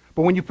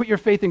 But when you put your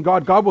faith in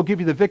God, God will give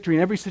you the victory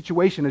in every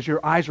situation as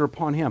your eyes are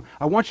upon him.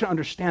 I want you to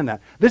understand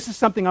that. This is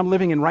something I'm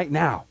living in right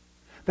now.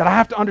 That I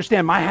have to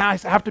understand. My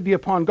eyes have to be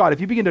upon God.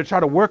 If you begin to try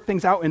to work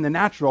things out in the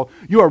natural,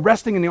 you are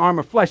resting in the arm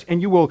of flesh,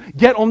 and you will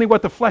get only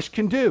what the flesh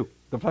can do.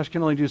 The flesh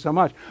can only do so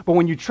much. But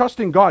when you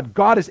trust in God,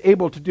 God is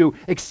able to do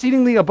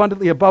exceedingly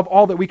abundantly above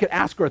all that we could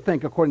ask or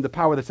think according to the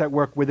power that's at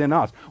work within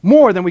us.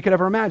 More than we could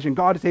ever imagine,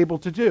 God is able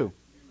to do.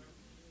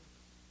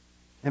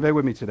 Anybody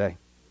with me today?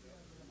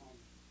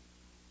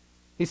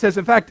 He says,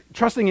 in fact,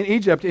 trusting in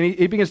Egypt, and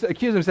he begins to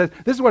accuse him, he says,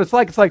 this is what it's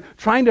like. It's like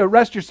trying to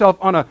rest yourself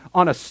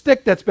on a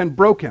stick that's been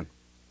broken.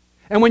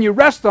 And when you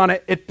rest on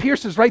it, it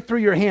pierces right through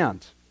your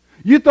hand.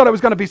 You thought it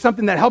was going to be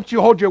something that helped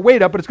you hold your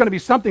weight up, but it's going to be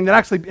something that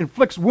actually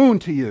inflicts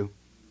wound to you.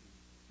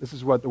 This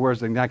is what the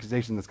words of the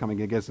accusation that's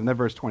coming against him. Then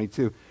verse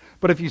 22.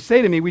 But if you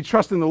say to me, we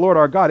trust in the Lord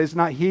our God, is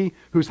not he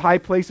whose high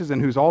places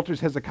and whose altars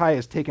Hezekiah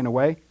has taken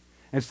away,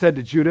 and said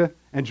to Judah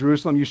and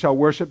Jerusalem, you shall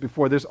worship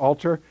before this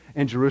altar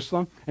in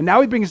Jerusalem. And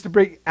now he brings to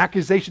bring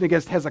accusation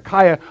against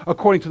Hezekiah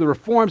according to the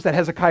reforms that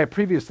Hezekiah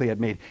previously had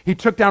made. He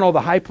took down all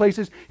the high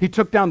places. He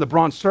took down the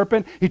bronze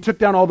serpent. He took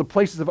down all the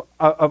places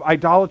of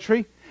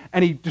idolatry,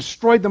 and he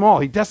destroyed them all.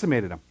 He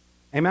decimated them.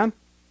 Amen?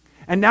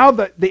 And now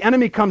the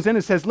enemy comes in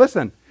and says,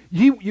 listen,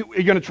 you're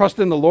going to trust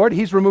in the Lord?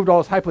 He's removed all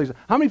his high places.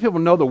 How many people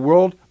know the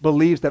world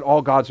believes that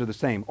all gods are the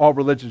same? All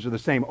religions are the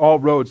same. All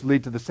roads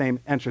lead to the same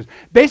entrance.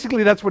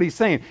 Basically, that's what he's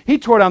saying. He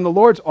tore down the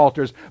Lord's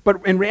altars,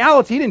 but in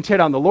reality, he didn't tear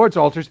down the Lord's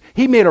altars.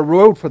 He made a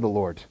road for the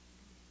Lord.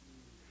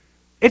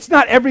 It's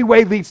not every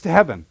way leads to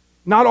heaven.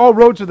 Not all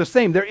roads are the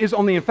same. There is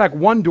only, in fact,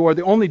 one door.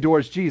 The only door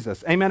is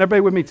Jesus. Amen.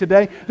 Everybody with me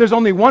today? There's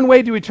only one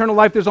way to eternal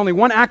life. There's only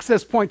one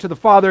access point to the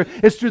Father.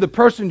 It's through the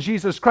person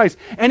Jesus Christ.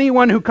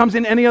 Anyone who comes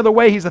in any other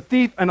way, he's a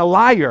thief and a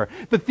liar.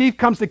 The thief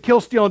comes to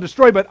kill, steal, and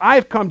destroy, but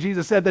I've come,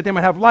 Jesus said, that they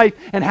might have life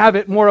and have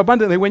it more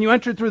abundantly. When you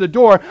enter through the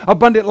door,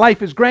 abundant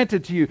life is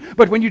granted to you.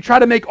 But when you try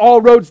to make all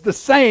roads the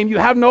same, you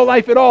have no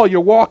life at all.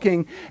 You're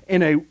walking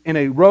in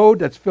a road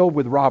that's filled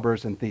with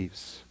robbers and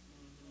thieves.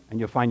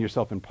 And you'll find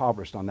yourself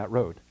impoverished on that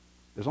road.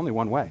 There's only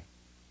one way.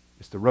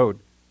 It's the road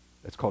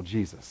that's called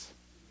Jesus.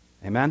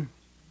 Amen?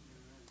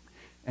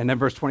 And then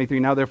verse 23,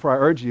 now therefore I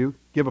urge you,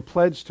 give a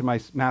pledge to my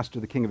master,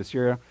 the king of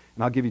Assyria,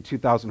 and I'll give you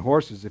 2,000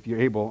 horses if you're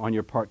able on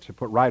your part to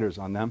put riders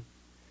on them.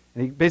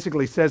 And he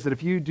basically says that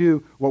if you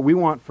do what we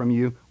want from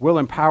you, we'll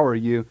empower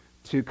you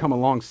to come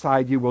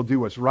alongside you. We'll do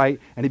what's right.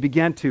 And he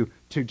began to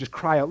just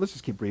cry out. Let's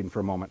just keep reading for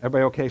a moment.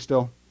 Everybody okay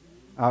still?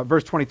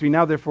 Verse 23,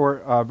 now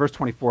therefore, verse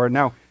 24,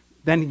 now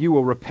then you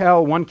will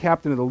repel one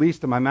captain of the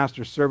least of my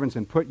master's servants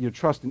and put your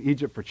trust in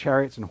Egypt for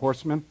chariots and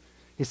horsemen.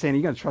 He's saying, are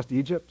you going to trust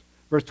Egypt?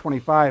 Verse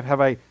 25,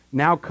 have I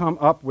now come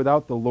up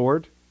without the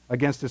Lord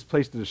against this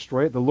place to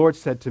destroy it? The Lord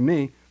said to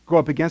me, go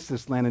up against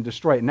this land and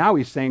destroy it. Now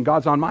he's saying,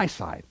 God's on my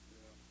side.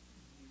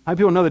 How many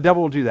people know the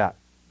devil will do that?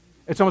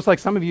 It's almost like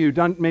some of you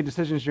made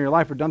decisions in your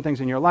life or done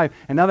things in your life,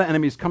 and now the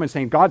enemy's coming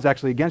saying, God's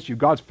actually against you.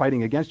 God's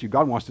fighting against you.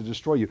 God wants to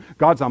destroy you.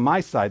 God's on my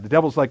side. The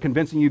devil's like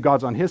convincing you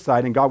God's on his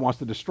side, and God wants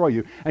to destroy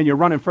you. And you're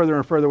running further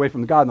and further away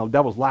from God, and the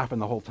devil's laughing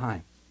the whole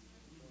time.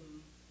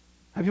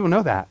 How many people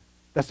know that?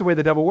 That's the way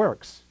the devil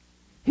works.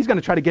 He's going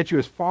to try to get you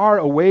as far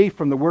away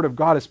from the Word of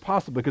God as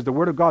possible, because the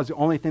Word of God is the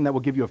only thing that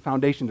will give you a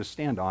foundation to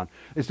stand on.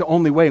 It's the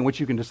only way in which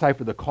you can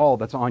decipher the call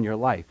that's on your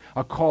life,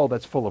 a call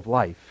that's full of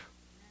life.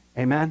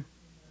 Amen?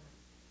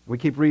 We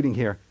keep reading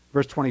here.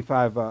 Verse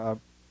 25,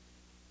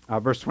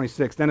 verse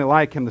 26. Then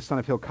Eliakim, the son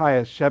of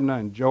Hilkiah, Shebna,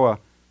 and Joah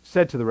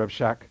said to the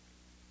Rabshakeh,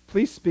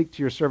 please speak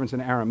to your servants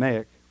in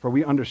Aramaic, for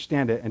we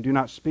understand it, and do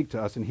not speak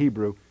to us in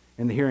Hebrew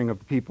in the hearing of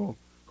the people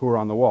who are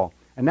on the wall.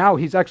 And now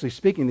he's actually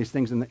speaking these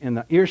things in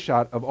the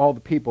earshot of all the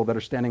people that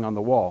are standing on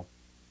the wall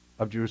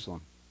of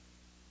Jerusalem.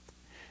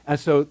 And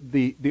so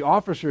the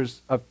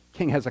officers of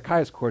King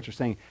Hezekiah's courts are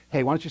saying,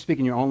 hey, why don't you speak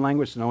in your own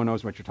language so no one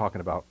knows what you're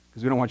talking about?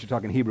 Because we don't want you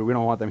talking Hebrew. We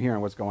don't want them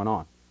hearing what's going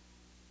on.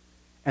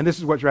 And this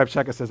is what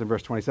Rabshakeh says in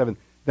verse 27.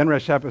 Then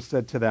Rabshakeh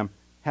said to them,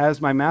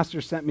 has my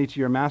master sent me to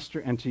your master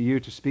and to you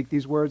to speak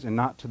these words, and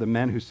not to the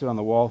men who sit on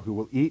the wall, who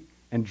will eat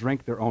and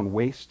drink their own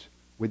waste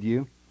with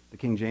you? The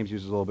King James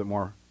uses a little bit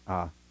more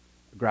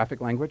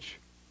graphic language.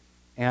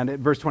 And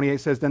verse 28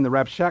 says, then the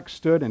Rabshakeh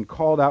stood and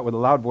called out with a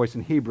loud voice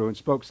in Hebrew and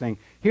spoke, saying,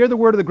 hear the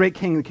word of the great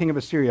king, the king of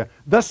Assyria.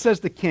 Thus says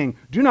the king,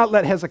 do not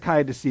let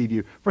Hezekiah deceive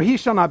you, for he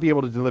shall not be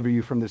able to deliver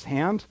you from this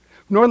hand.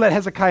 Nor let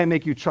Hezekiah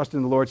make you trust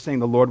in the Lord, saying,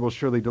 the Lord will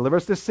surely deliver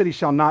us. This city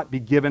shall not be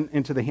given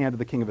into the hand of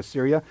the king of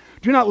Assyria.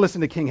 Do not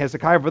listen to King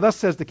Hezekiah, for thus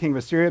says the king of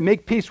Assyria,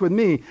 make peace with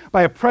me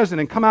by a present,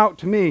 and come out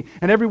to me,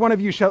 and every one of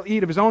you shall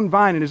eat of his own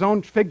vine and his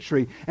own fig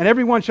tree, and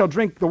every one shall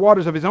drink the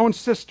waters of his own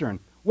cistern.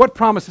 What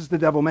promises the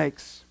devil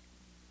makes?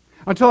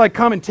 Until I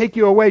come and take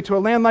you away to a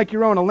land like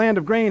your own, a land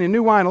of grain and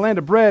new wine, a land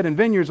of bread and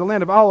vineyards, a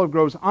land of olive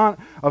groves,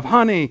 of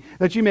honey,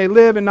 that you may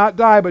live and not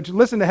die. But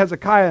listen to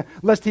Hezekiah,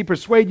 lest he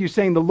persuade you,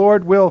 saying, the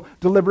Lord will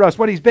deliver us.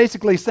 What he's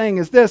basically saying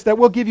is this, that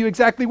we'll give you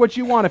exactly what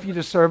you want if you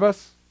just serve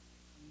us.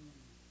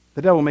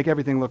 The devil will make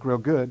everything look real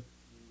good.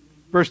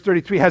 Verse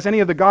 33, has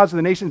any of the gods of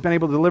the nations been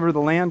able to deliver the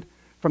land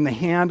from the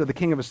hand of the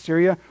king of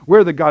Assyria?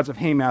 Where are the gods of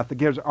Hamath, the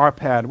gods of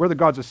Arpad? Where are the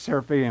gods of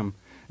Seraphim,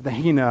 the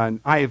Hena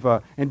and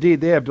Iva?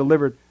 Indeed,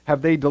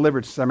 have they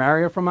delivered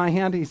Samaria from my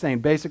hand? He's saying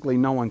basically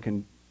no one's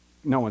going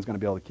to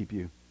be able to keep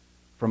you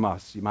from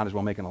us. You might as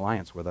well make an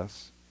alliance with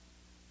us.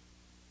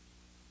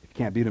 If you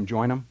can't beat them,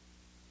 join them.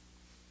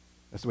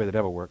 That's the way the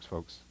devil works,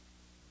 folks.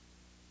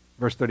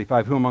 Verse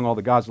 35, who among all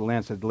the gods of the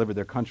land has delivered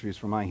their countries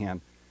from my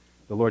hand?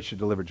 The Lord should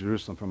deliver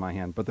Jerusalem from my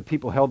hand. But the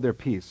people held their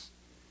peace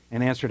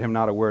and answered him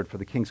not a word, for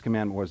the king's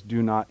commandment was,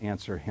 do not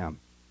answer him.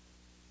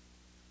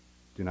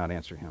 Do not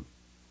answer him.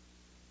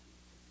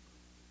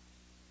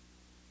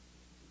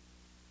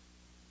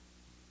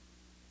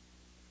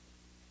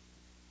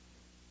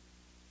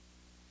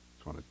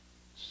 Just want to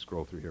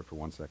scroll through here for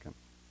 1 second.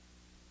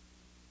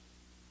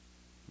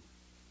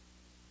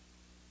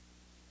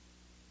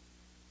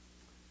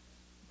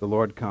 The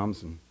Lord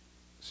comes and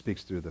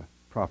speaks through the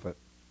prophet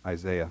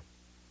Isaiah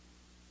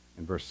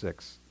in verse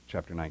 6,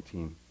 chapter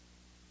 19.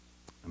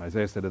 And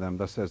Isaiah said to them,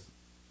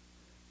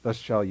 thus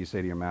shall you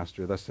say to your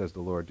master, thus says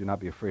the Lord, do not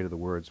be afraid of the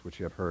words which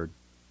you have heard,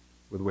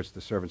 with which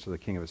the servants of the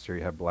king of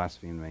Assyria have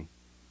blasphemed me.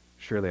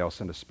 Surely I will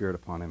send a spirit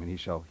upon him, and he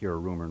shall hear a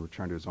rumor and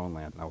return to his own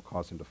land, and I will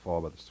cause him to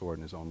fall by the sword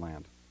in his own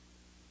land.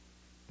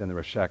 Then the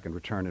Rabshakeh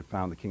returned and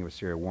found the king of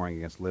Assyria warring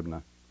against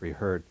Libnah, for he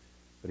heard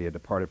that he had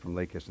departed from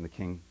Lachish, and the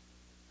king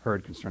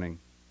heard concerning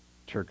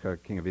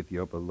Turkah, king of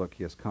Ethiopia, look,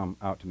 he has come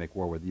out to make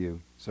war with you.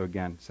 So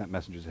again sent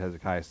messengers to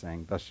Hezekiah,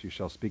 saying, thus you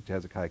shall speak to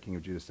Hezekiah, king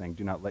of Judah, saying,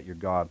 do not let your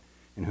God,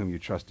 in whom you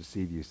trust,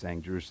 deceive you,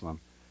 saying,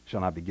 Jerusalem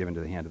shall not be given to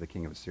the hand of the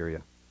king of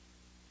Assyria.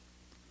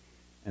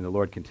 And the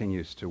Lord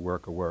continues to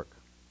work a work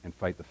and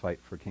fight the fight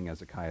for King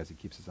Hezekiah as he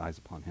keeps his eyes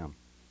upon him.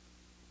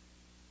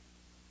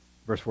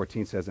 Verse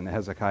 14 says, and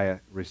Hezekiah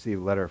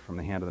received a letter from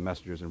the hand of the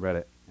messengers and read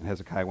it. And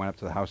Hezekiah went up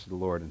to the house of the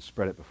Lord and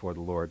spread it before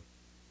the Lord.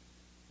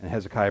 And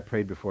Hezekiah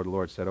prayed before the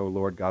Lord, said, O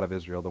Lord God of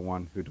Israel, the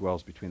one who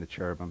dwells between the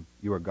cherubim,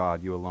 you are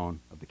God, you alone,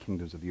 of the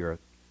kingdoms of the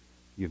earth.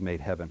 You've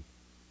made heaven,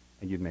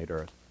 and you've made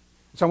earth.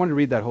 So I wanted to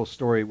read that whole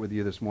story with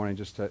you this morning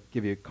just to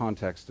give you a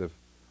context of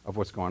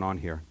what's going on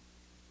here.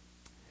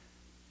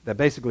 That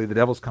basically the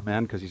devil's come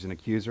in because he's an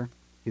accuser.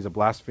 He's a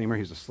blasphemer.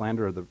 He's a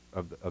slanderer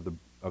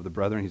of the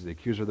brethren. He's the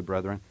accuser of the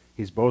brethren.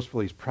 He's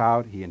boastful. He's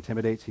proud. He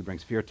intimidates. He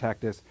brings fear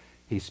tactics.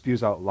 He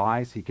spews out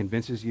lies. He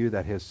convinces you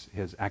that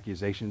his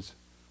accusations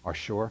are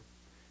sure.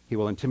 He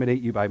will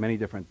intimidate you by many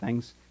different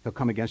things. He'll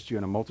come against you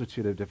in a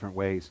multitude of different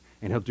ways,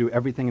 and he'll do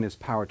everything in his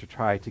power to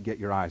try to get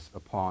your eyes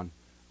upon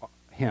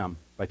him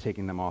by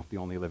taking them off the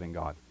only living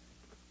God.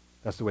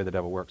 That's the way the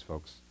devil works,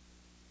 folks.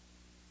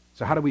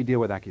 So how do we deal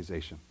with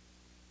accusation?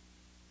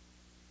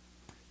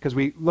 Because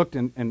we looked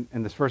in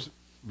this first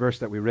verse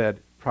that we read,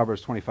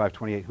 Proverbs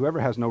 25:28, whoever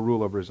has no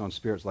rule over his own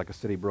spirit is like a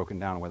city broken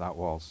down without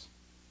walls.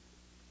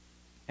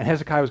 And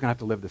Hezekiah was going to have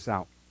to live this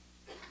out.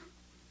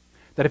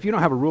 That if you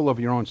don't have a rule over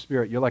your own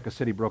spirit, you're like a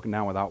city broken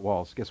down without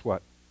walls. Guess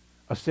what?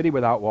 A city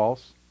without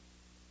walls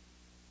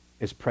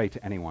is prey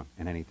to anyone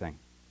and anything.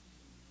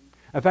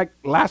 In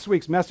fact, last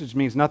week's message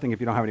means nothing if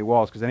you don't have any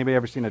walls, because anybody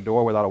ever seen a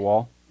door without a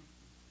wall?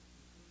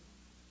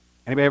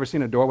 Anybody ever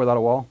seen a door without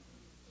a wall?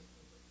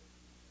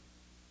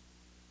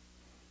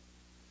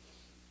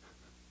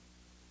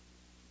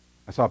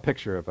 I saw a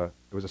picture of it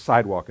was a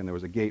sidewalk, and there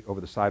was a gate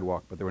over the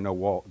sidewalk, but there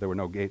were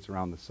no gates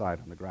around the side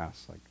on the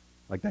grass.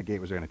 Like that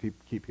gate was going to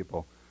keep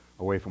people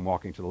away from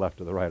walking to the left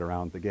or the right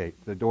around the gate.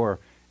 The door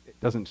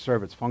doesn't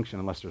serve its function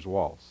unless there's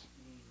walls.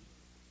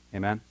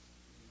 Amen?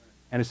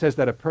 And it says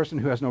that a person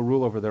who has no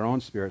rule over their own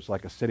spirit is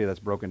like a city that's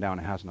broken down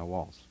and has no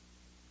walls.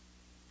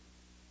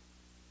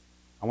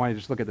 I want you to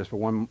just look at this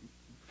for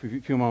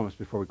a few moments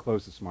before we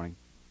close this morning.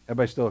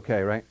 Everybody still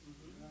okay, right?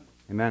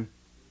 Amen?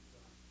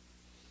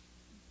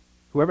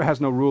 Whoever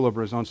has no rule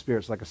over his own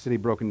spirit is like a city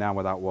broken down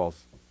without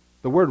walls.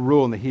 The word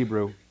rule in the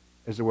Hebrew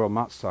is the word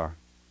matsar,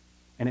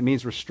 and it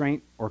means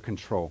restraint or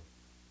control.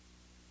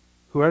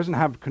 Who doesn't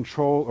have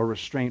control or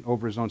restraint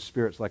over his own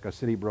spirit is like a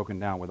city broken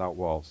down without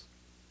walls.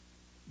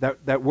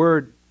 That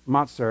word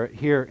matzah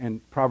here in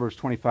Proverbs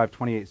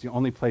 25:28 is the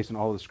only place in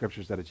all of the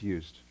scriptures that it's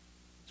used.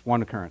 It's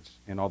one occurrence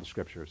in all the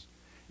scriptures.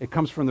 It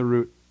comes from the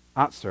root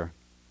atzer,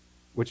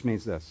 which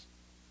means this: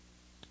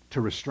 to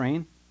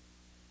restrain,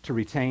 to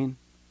retain,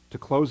 to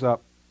close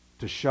up,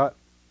 to shut,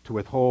 to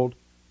withhold,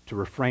 to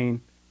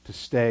refrain, to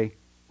stay,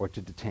 or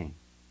to detain.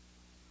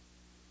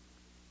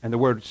 And the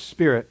word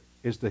spirit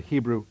is the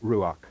Hebrew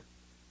ruach.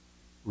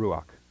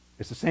 Ruach.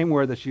 It's the same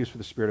word that's used for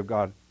the Spirit of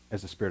God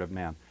as the Spirit of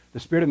man. The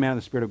Spirit of man and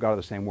the Spirit of God are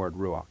the same word,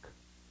 ruach,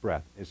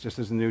 breath. It's just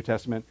as in the New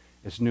Testament,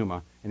 it's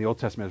pneuma. In the Old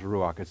Testament, it's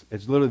ruach.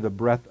 It's literally the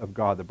breath of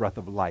God, the breath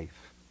of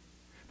life.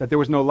 That there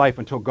was no life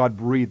until God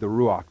breathed the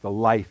ruach, the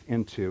life,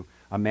 into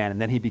a man, and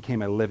then he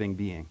became a living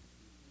being.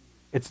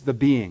 It's the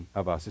being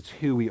of us. It's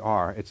who we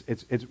are.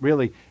 It's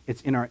really,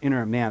 it's in our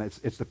inner man.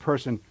 It's the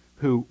person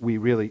who we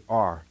really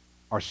are,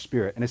 our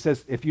spirit. And it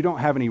says, if you don't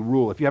have any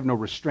rule, if you have no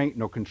restraint,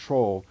 no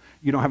control,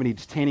 you don't have any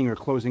detaining or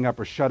closing up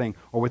or shutting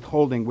or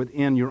withholding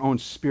within your own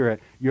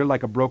spirit, you're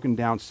like a broken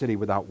down city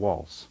without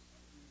walls.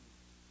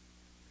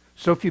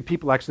 So few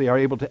people actually are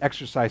able to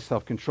exercise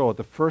self-control. At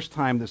the first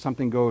time that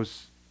something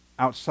goes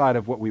outside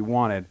of what we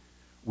wanted,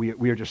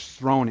 we are just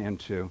thrown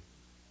into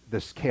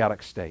this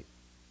chaotic state.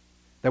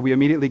 That we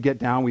immediately get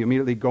down, we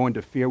immediately go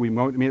into fear, we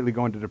immediately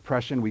go into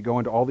depression, we go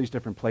into all these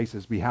different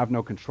places. We have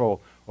no control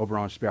over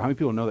our own spirit. How many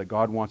people know that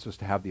God wants us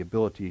to have the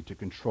ability to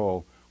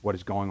control what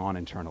is going on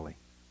internally?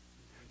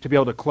 To be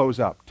able to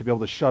close up, to be able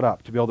to shut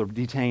up, to be able to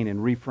detain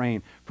and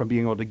refrain from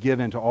being able to give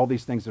in to all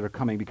these things that are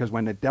coming. Because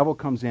when the devil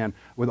comes in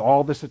with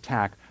all this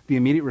attack, the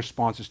immediate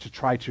response is to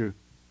try to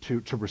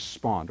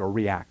respond or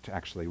react,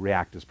 actually.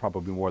 React is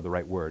probably more the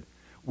right word.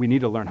 We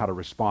need to learn how to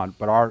respond,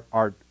 but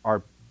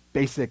our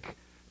basic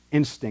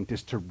instinct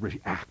is to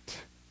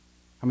react.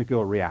 How many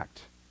people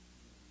react?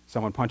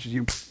 Someone punches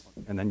you,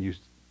 and then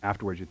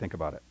afterwards you think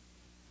about it.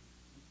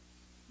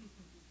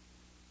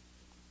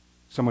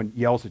 Someone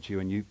yells at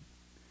you, and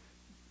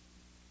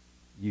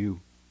you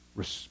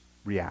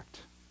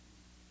react.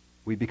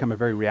 We become a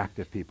very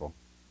reactive people.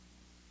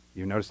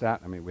 You notice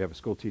that? I mean, we have a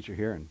school teacher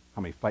here, and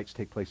how many fights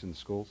take place in the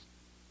schools?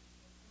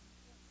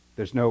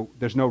 There's no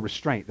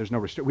restraint.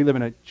 We live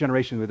in a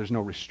generation where there's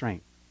no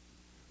restraint.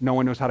 No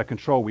one knows how to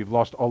control. We've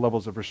lost all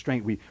levels of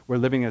restraint. We're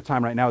living in a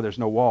time right now, there's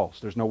no walls.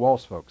 There's no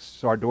walls, folks.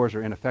 So our doors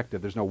are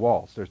ineffective. There's no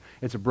walls.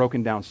 It's a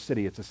broken down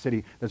city. It's a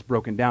city that's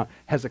broken down.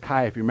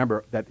 Hezekiah, if you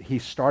remember, that he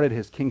started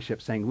his kingship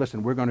saying,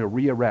 listen, we're going to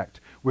re-erect.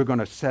 We're going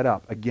to set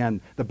up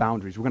again the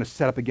boundaries. We're going to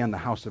set up again the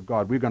house of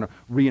God. We're going to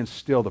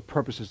reinstill the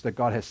purposes that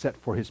God has set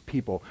for his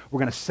people. We're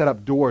going to set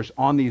up doors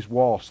on these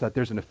walls so that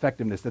there's an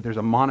effectiveness, that there's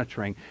a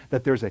monitoring,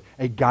 that there's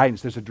a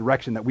guidance, there's a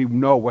direction, that we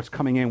know what's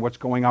coming in, what's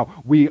going out.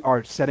 We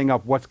are setting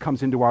up what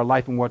comes into our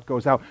life and what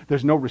goes out.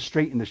 There's no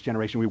restraint in this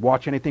generation. We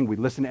watch anything, we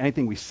listen to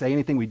anything, we say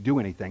anything, we do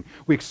anything.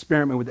 We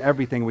experiment with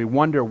everything. We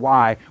wonder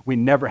why we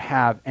never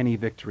have any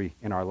victory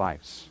in our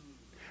lives.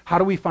 How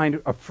do we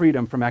find a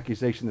freedom from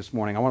accusation this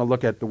morning? I want to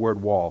look at the word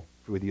wall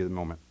with you in a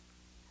moment.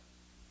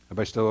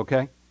 Everybody still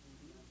okay?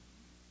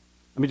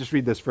 Let me just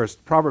read this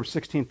first. Proverbs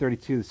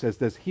 16:32 says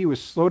this: he who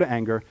is slow to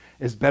anger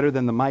is better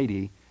than the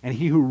mighty, and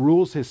he who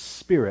rules his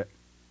spirit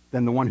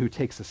than the one who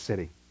takes a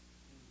city.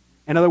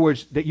 In other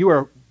words, that you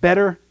are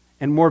better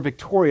and more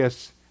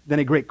victorious than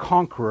a great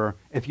conqueror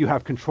if you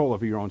have control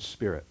over your own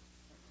spirit.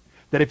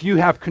 That if you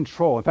have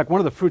control, in fact, one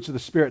of the fruits of the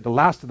Spirit, the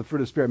last of the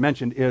fruit of the Spirit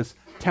mentioned is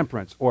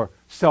temperance or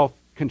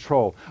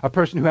self-control. A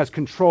person who has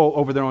control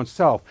over their own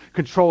self,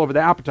 control over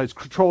their appetites,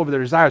 control over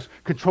their desires,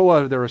 control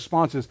over their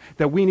responses,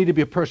 that we need to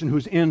be a person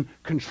who's in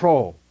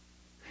control.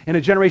 In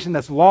a generation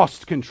that's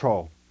lost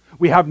control,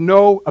 we have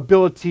no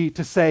ability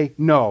to say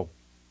no.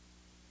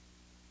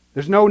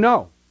 There's no.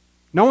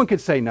 No one can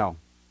say no.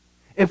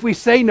 If we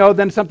say no,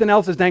 then something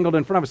else is dangled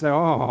in front of us.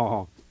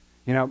 Oh,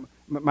 you know,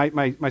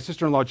 my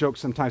sister-in-law jokes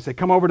sometimes, say,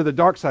 come over to the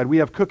dark side, we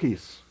have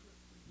cookies.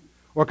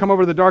 Or come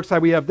over to the dark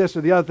side, we have this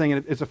or the other thing.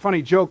 And it's a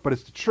funny joke, but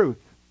it's the truth.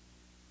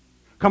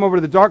 Come over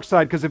to the dark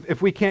side, because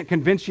if we can't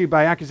convince you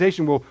by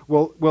accusation,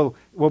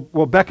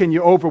 we'll beckon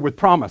you over with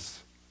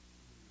promise.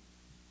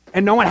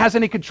 And no one has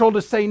any control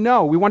to say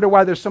no. We wonder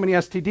why there's so many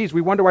STDs.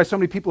 We wonder why so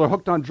many people are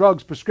hooked on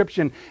drugs,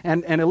 prescription,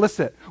 and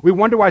illicit. We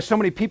wonder why so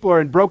many people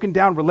are in broken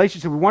down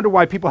relationships. We wonder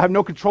why people have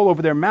no control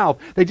over their mouth.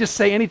 They just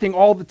say anything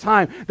all the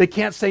time. They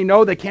can't say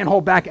no. They can't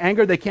hold back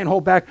anger. They can't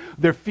hold back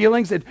their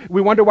feelings. We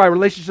wonder why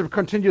relationships are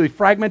continually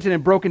fragmented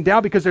and broken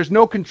down, because there's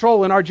no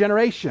control in our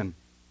generation.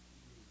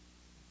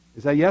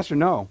 Is that yes or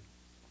no?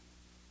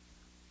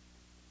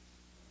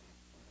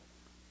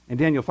 In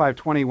Daniel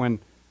 5:20, when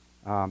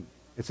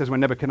it says, when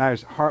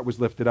Nebuchadnezzar's heart was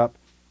lifted up,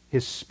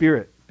 his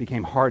spirit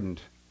became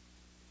hardened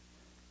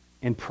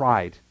in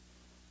pride,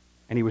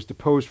 and he was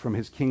deposed from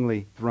his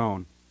kingly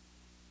throne,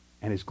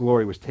 and his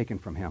glory was taken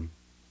from him.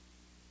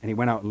 And he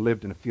went out and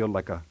lived in a field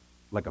like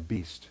a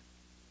beast.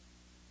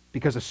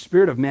 Because a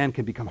spirit of man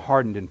can become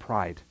hardened in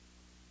pride.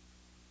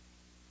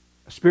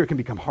 A spirit can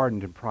become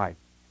hardened in pride.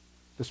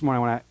 This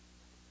morning I want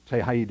to tell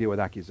you how you deal with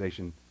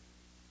accusation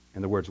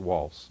and the words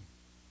walls.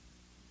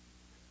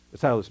 The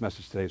title of this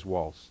message today is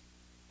Walls.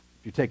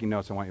 If you're taking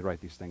notes, I want you to write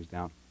these things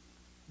down.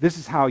 This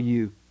is how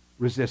you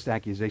resist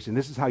accusation.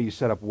 This is how you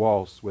set up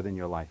walls within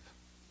your life.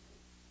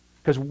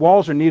 Because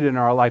walls are needed in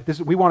our life.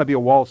 We want to be a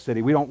walled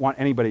city. We don't want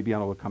anybody being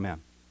able to come in.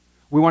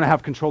 We want to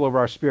have control over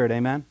our spirit.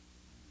 Amen?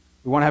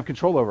 We want to have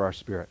control over our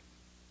spirit.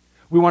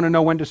 We want to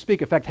know when to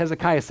speak. In fact,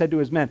 Hezekiah said to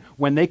his men,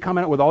 when they come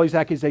in with all these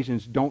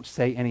accusations, don't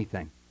say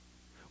anything.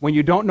 When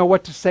you don't know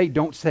what to say,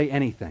 don't say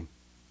anything.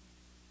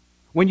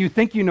 When you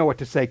think you know what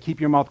to say,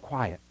 keep your mouth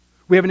quiet.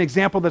 We have an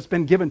example that's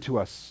been given to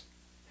us.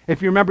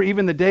 If you remember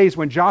even the days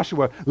when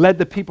Joshua led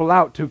the people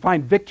out to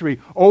find victory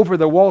over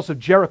the walls of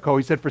Jericho,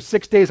 he said, for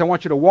 6 days I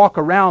want you to walk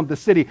around the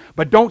city,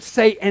 but don't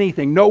say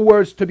anything. No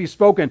words to be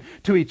spoken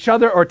to each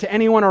other or to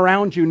anyone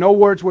around you. No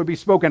words would be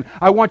spoken.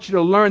 I want you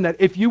to learn that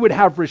if you would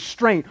have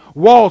restraint,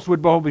 walls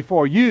would bow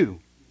before you.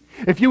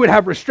 If you would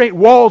have restraint,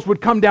 walls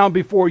would come down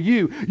before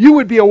you. You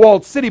would be a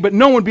walled city, but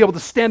no one would be able to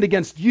stand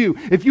against you.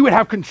 If you would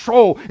have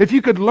control, if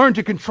you could learn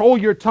to control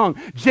your tongue.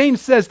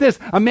 James says this,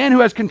 a man who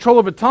has control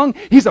of a tongue,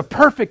 he's a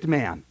perfect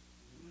man.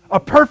 A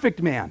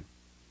perfect man.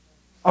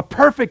 A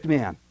perfect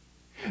man.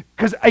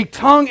 Because a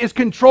tongue is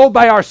controlled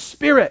by our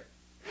spirit.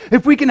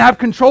 If we can have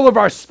control of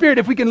our spirit,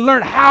 if we can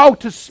learn how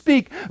to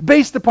speak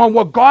based upon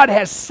what God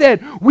has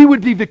said, we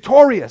would be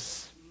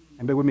victorious.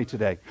 Anybody with me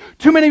today?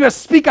 Too many of us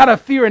speak out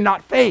of fear and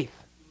not faith.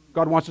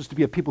 God wants us to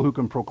be a people who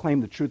can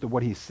proclaim the truth of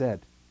what he said.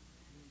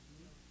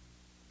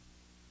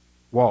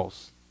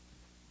 Walls.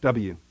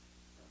 W.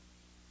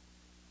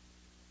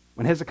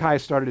 When Hezekiah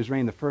started his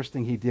reign, the first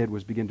thing he did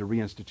was begin to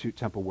reinstitute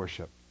temple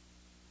worship.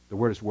 The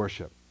word is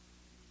worship.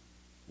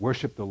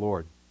 Worship the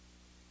Lord.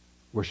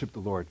 Worship the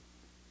Lord.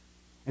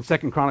 In 2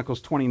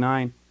 Chronicles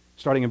 29,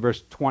 starting in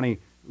verse 20,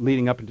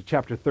 leading up into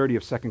chapter 30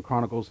 of 2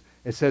 Chronicles,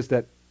 it says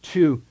that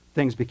two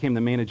things became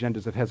the main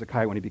agendas of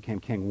Hezekiah when he became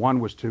king. One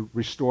was to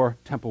restore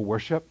temple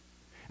worship,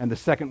 and the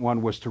second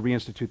one was to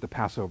reinstitute the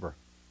Passover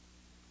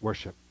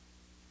worship.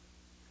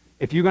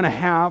 If you're going to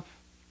have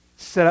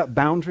set up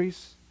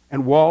boundaries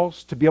and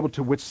walls to be able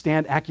to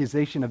withstand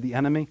accusation of the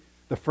enemy,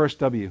 the first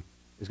W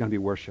is going to be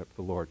worship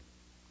the Lord.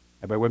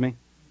 Everybody with me?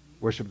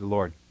 Worship the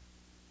Lord.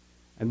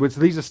 And which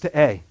leads us to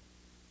A.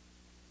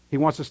 He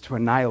wants us to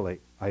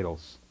annihilate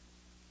idols.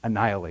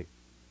 Annihilate.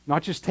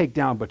 Not just take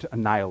down, but to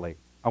annihilate.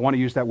 I want to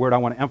use that word. I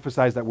want to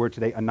emphasize that word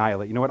today,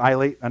 annihilate. You know what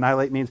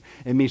annihilate means?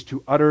 It means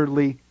to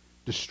utterly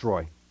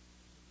destroy.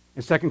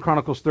 In 2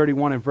 Chronicles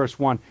 31 and verse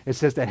 1, it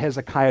says that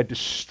Hezekiah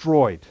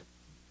destroyed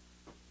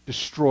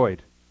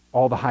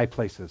all the high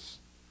places,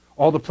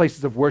 all the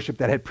places of worship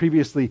that had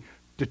previously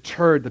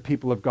deterred the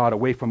people of God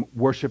away from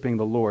worshiping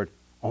the Lord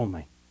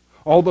only.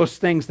 All those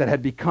things that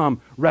had become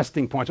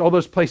resting points, all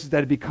those places that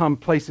had become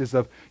places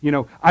of,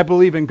 I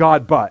believe in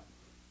God, but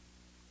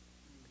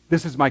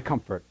this is my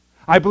comfort.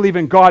 I believe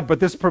in God, but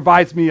this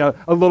provides me a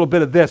little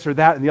bit of this or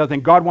that and the other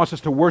thing. God wants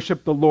us to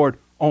worship the Lord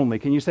only.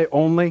 Can you say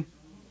only?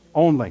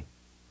 Only.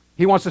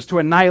 He wants us to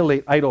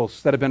annihilate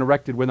idols that have been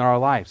erected within our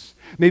lives.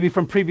 Maybe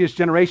from previous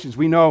generations.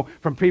 We know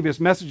from previous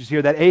messages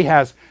here that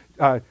Ahaz,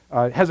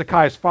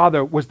 Hezekiah's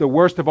father, was the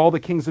worst of all the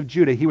kings of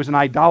Judah. He was an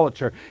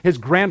idolater. His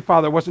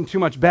grandfather wasn't too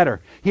much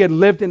better. He had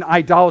lived in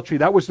idolatry.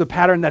 That was the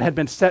pattern that had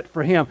been set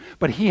for him.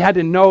 But he had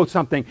to know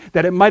something,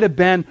 that it might have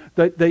been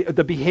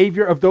the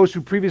behavior of those who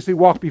previously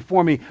walked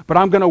before me, but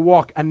I'm going to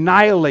walk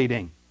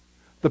annihilating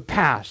the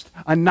past,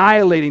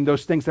 annihilating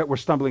those things that were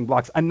stumbling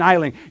blocks,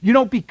 annihilating. You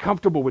don't be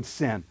comfortable with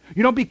sin.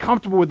 You don't be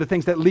comfortable with the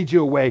things that lead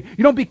you away.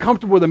 You don't be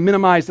comfortable with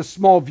a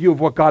small view of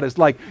what God is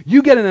like.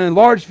 You get an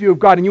enlarged view of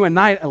God and you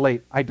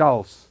annihilate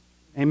idols.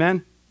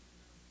 Amen?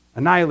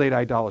 Annihilate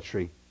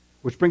idolatry.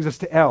 Which brings us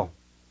to L.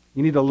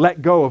 You need to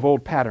let go of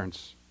old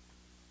patterns.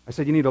 I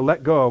said you need to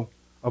let go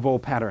of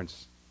old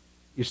patterns.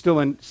 You're still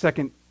in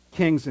 2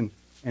 Kings in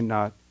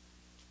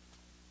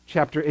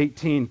chapter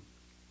 18.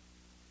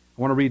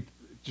 I want to read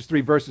just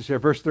 3 verses here.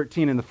 Verse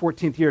 13, in the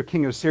 14th year,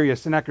 king of Assyria,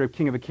 Sennacherib,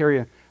 king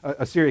of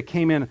Assyria,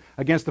 came in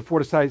against the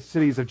fortified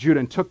cities of Judah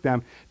and took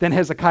them. Then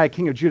Hezekiah,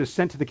 king of Judah,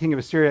 sent to the king of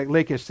Assyria at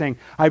Lachish, saying,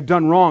 I've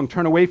done wrong,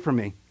 turn away from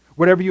me.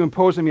 Whatever you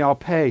impose on me, I'll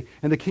pay.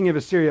 And the king of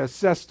Assyria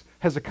assessed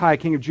Hezekiah,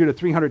 king of Judah,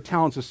 300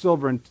 talents of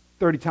silver and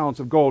 30 talents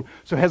of gold.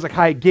 So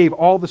Hezekiah gave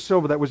all the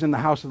silver that was in the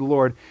house of the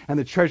Lord and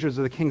the treasures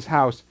of the king's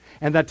house.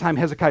 And that time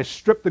Hezekiah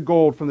stripped the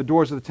gold from the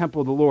doors of the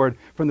temple of the Lord,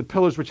 from the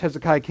pillars which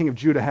Hezekiah, king of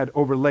Judah, had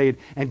overlaid,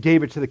 and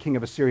gave it to the king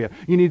of Assyria.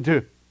 You need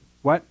to,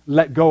 what?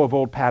 Let go of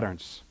old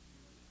patterns.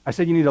 I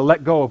said you need to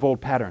let go of old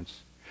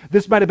patterns.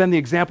 This might have been the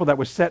example that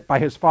was set by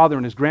his father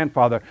and his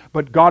grandfather,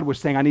 but God was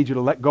saying, I need you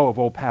to let go of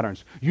old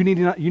patterns. You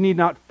need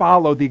not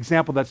follow the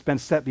example that's been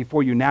set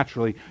before you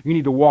naturally. You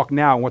need to walk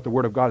now in what the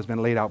Word of God has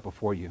been laid out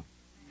before you.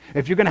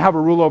 If you're going to have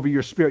a rule over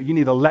your spirit, you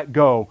need to let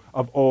go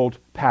of old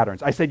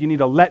patterns. I said you need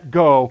to let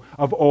go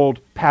of old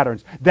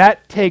patterns.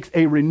 That takes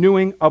a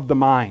renewing of the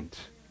mind.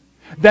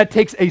 That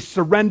takes a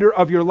surrender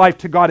of your life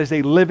to God as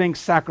a living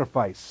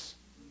sacrifice.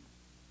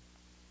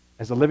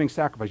 As a living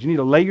sacrifice. You need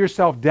to lay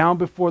yourself down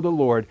before the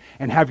Lord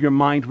and have your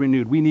mind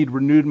renewed. We need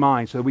renewed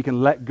minds so that we can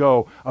let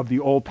go of the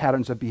old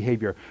patterns of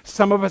behavior.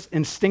 Some of us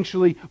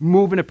instinctually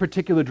move in a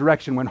particular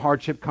direction when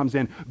hardship comes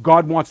in.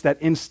 God wants that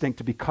instinct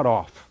to be cut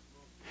off.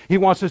 He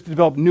wants us to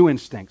develop new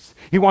instincts.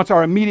 He wants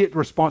our immediate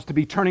response to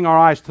be turning our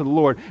eyes to the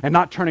Lord and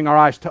not turning our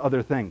eyes to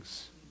other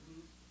things.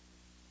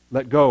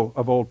 Let go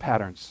of old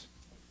patterns.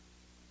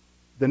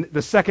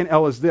 The second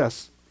L is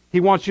this. He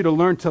wants you to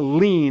learn to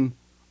lean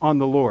on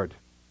the Lord.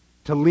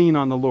 To lean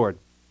on the Lord.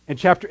 In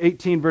chapter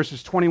 18,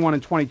 verses 21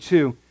 and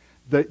 22,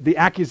 the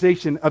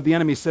accusation of the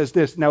enemy says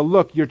this, now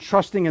look, you're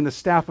trusting in the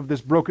staff of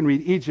this broken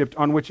reed Egypt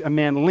on which a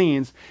man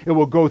leans. It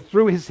will go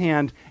through his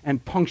hand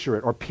and puncture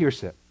it or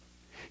pierce it.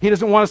 He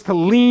doesn't want us to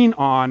lean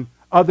on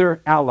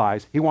other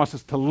allies. He wants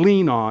us to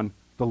lean on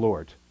the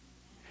Lord.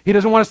 He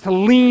doesn't want us to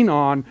lean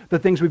on the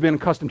things we've been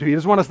accustomed to. He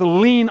doesn't want us to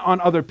lean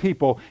on other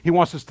people. He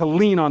wants us to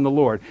lean on the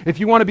Lord. If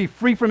you want to be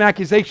free from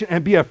accusation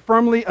and be a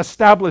firmly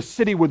established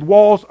city with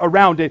walls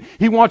around it,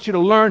 he wants you to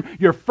learn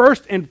your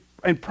first and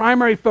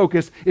primary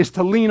focus is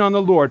to lean on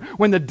the Lord.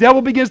 When the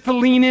devil begins to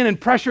lean in and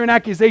pressure and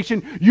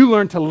accusation, you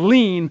learn to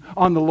lean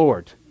on the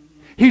Lord.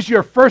 He's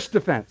your first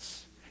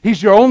defense.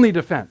 He's your only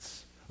defense.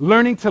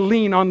 Learning to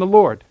lean on the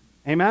Lord.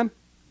 Amen?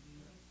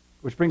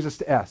 Which brings us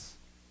to S.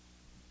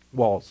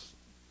 Walls.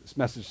 This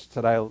message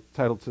titled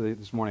today,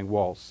 this morning,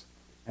 Walls.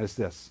 And it's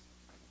this.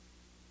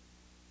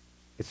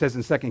 It says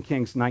in 2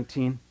 Kings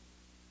 19,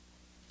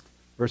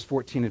 verse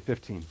 14 and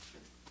 15.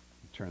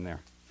 Turn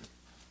there.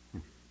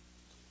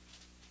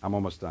 I'm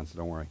almost done, so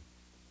don't worry.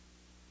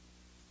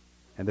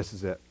 And this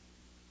is it.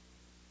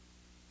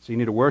 So you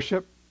need to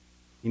worship.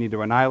 You need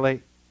to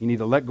annihilate. You need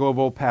to let go of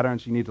old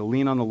patterns. You need to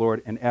lean on the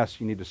Lord. And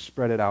S, you need to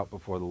spread it out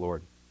before the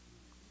Lord.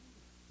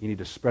 You need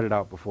to spread it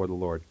out before the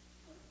Lord.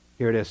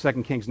 Here it is,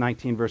 2 Kings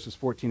 19, verses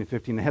 14 and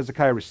 15. And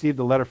Hezekiah received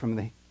the letter from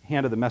the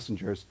hand of the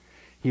messengers.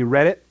 He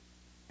read it,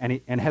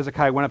 and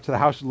Hezekiah went up to the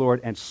house of the Lord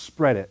and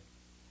spread it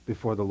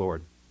before the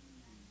Lord.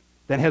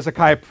 Then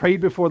Hezekiah prayed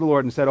before the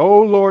Lord and said,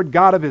 O Lord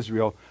God of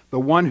Israel, the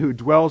one who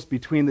dwells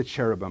between the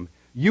cherubim,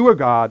 you are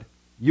God,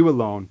 you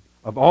alone,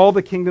 of all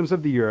the kingdoms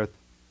of the earth,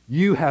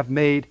 you have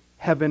made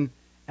heaven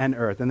and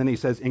earth. And then he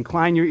says,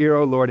 incline your ear,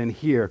 O Lord, and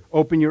hear.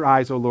 Open your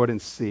eyes, O Lord,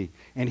 and see.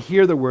 And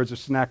hear the words of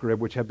Sennacherib,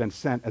 which have been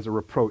sent as a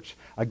reproach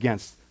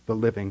against the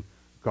living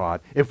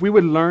God. If we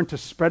would learn to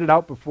spread it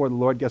out before the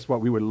Lord, guess what?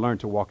 We would learn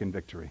to walk in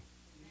victory.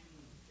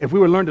 If we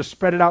would learn to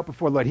spread it out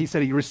before the Lord. He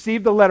said he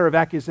received the letter of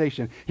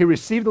accusation. He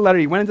received the letter.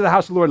 He went into the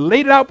house of the Lord,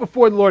 laid it out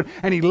before the Lord,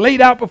 and he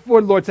laid out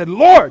before the Lord, said,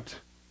 Lord,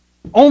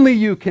 only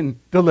you can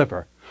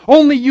deliver.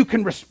 Only you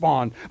can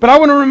respond. But I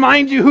want to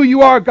remind you who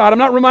you are, God. I'm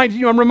not reminding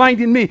you, I'm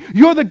reminding me.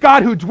 You're the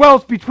God who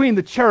dwells between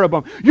the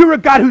cherubim. You're a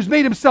God who's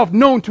made himself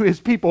known to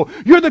his people.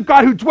 You're the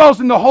God who dwells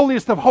in the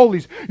holiest of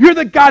holies. You're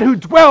the God who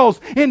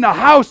dwells in the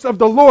house of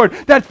the Lord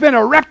that's been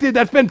erected,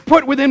 that's been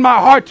put within my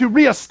heart to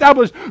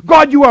reestablish.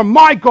 God, you are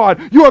my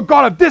God. You are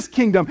God of this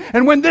kingdom.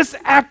 And when this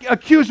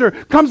accuser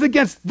comes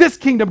against this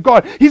kingdom,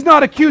 God, he's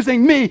not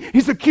accusing me.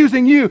 He's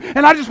accusing you.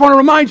 And I just want to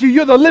remind you,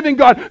 you're the living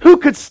God. Who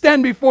could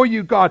stand before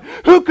you, God?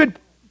 Who could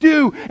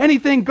do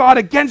anything, God,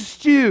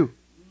 against you?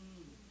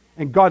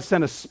 And God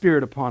sent a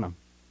spirit upon him.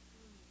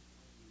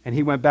 And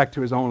he went back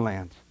to his own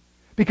land.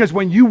 Because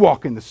when you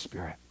walk in the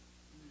Spirit,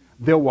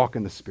 they'll walk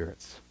in the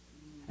spirits.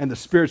 And the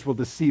spirits will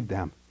deceive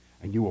them.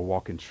 And you will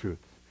walk in truth.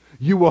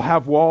 You will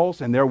have walls,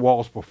 and their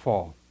walls will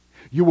fall.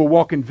 You will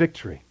walk in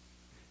victory.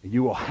 And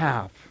you will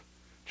have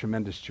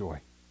tremendous joy.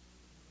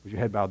 With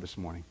your head bowed this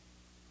morning,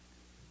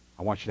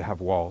 I want you to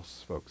have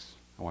walls, folks.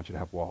 I want you to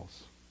have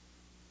walls.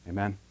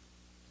 Amen?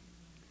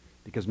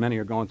 Because many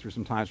are going through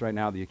some times right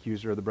now. The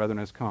accuser of the brethren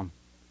has come.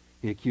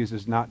 He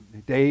accuses not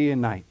day and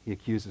night. He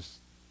accuses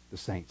the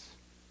saints.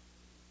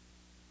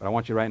 But I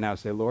want you right now to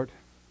say, Lord,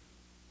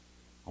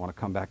 I want to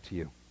come back to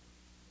you.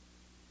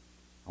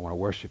 I want to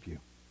worship you.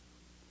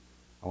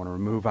 I want to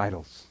remove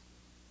idols.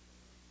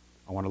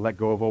 I want to let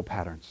go of old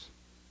patterns.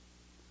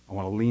 I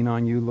want to lean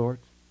on you, Lord.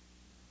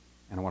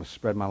 And I want to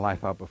spread my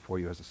life out before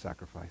you as a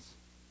sacrifice.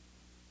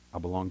 I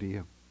belong to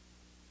you.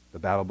 The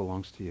battle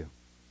belongs to you.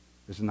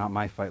 This is not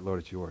my fight, Lord,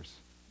 it's yours.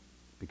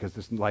 Because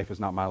this life is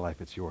not my life,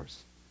 it's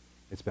yours.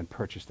 It's been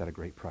purchased at a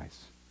great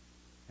price.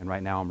 And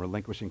right now I'm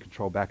relinquishing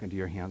control back into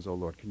your hands, oh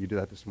Lord. Can you do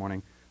that this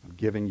morning? I'm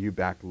giving you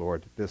back,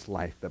 Lord, this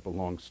life that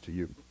belongs to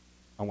you.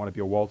 I want to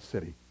be a walled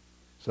city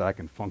so that I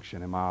can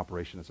function in my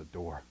operation as a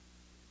door.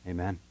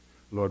 Amen.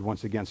 Lord,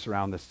 once again,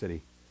 surround this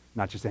city.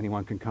 Not just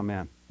anyone can come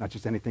in. Not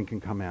just anything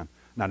can come in.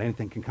 Not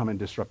anything can come and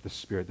disrupt the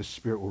Spirit. The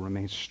Spirit will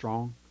remain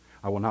strong.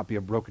 I will not be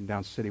a broken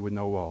down city with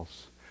no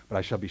walls. But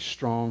I shall be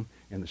strong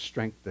in the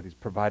strength that is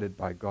provided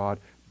by God.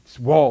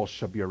 Walls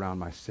shall be around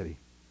my city.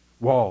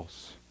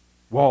 Walls.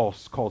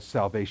 Walls called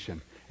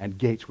salvation. And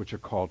gates which are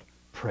called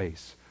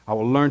praise. I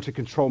will learn to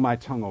control my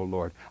tongue, O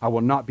Lord. I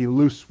will not be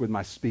loose with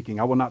my speaking.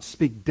 I will not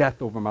speak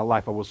death over my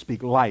life. I will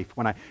speak life.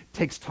 When it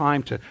takes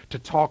time to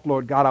talk,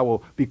 Lord God, I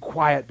will be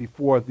quiet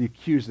before the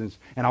accusers,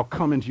 and I'll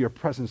come into your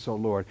presence, O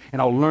Lord.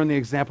 And I'll learn the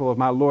example of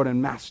my Lord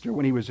and Master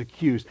when he was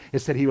accused. It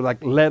said he was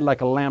led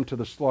like a lamb to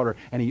the slaughter,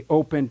 and he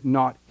opened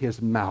not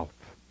his mouth.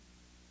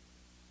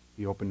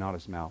 He opened not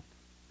his mouth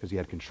because he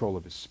had control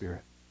of his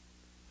spirit.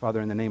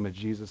 Father, in the name of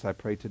Jesus, I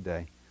pray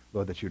today,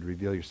 Lord, that you would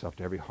reveal yourself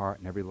to every heart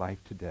and every life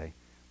today.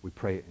 We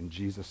pray it in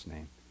Jesus'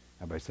 name.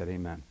 Everybody said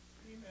amen.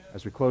 Amen.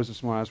 As we close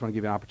this morning, I just want to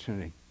give you an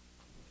opportunity.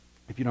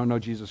 If you don't know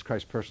Jesus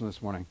Christ personally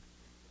this morning,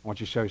 I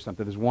want you to show you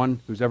something. There's one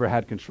who's ever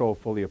had control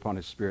fully upon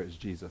his spirit is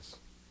Jesus.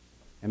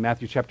 In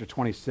Matthew chapter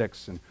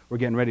 26, and we're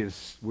getting ready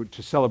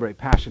to celebrate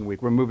Passion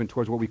Week. We're moving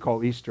towards what we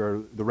call Easter,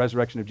 or the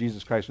resurrection of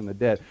Jesus Christ from the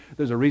dead.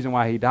 There's a reason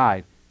why he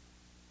died.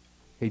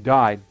 He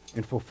died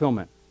in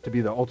fulfillment to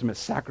be the ultimate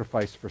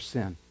sacrifice for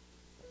sin,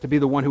 to be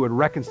the one who would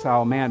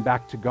reconcile man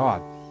back to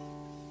God.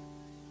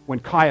 When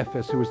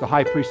Caiaphas, who was the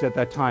high priest at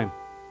that time,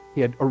 he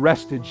had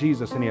arrested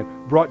Jesus and he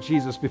had brought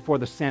Jesus before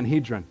the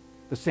Sanhedrin.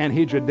 The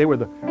Sanhedrin, they were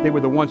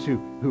the ones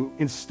who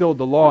instilled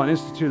the law and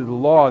instituted the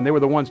law, and they were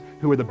the ones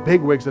who were the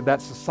bigwigs of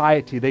that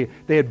society. They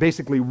had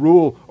basically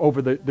rule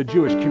over the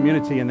Jewish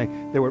community, and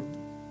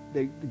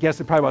they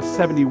guessed probably about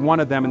 71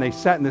 of them, and they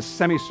sat in this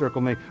semicircle,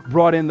 and they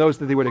brought in those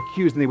that they would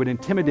accuse, and they would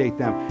intimidate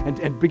them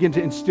and begin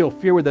to instill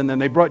fear within them.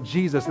 They brought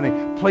Jesus, and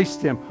they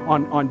placed him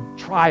on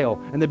trial,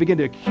 and they began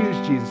to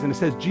accuse Jesus, and it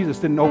says Jesus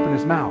didn't open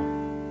his mouth.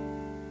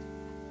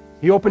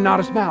 He opened not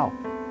his mouth.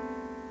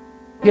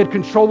 He had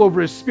control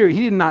over his spirit.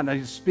 He did not need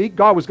to speak.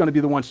 God was going to be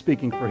the one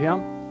speaking for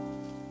him.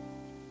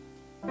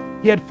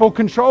 He had full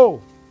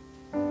control.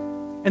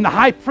 And the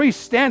high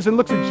priest stands and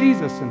looks at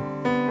Jesus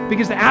and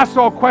begins to ask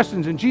all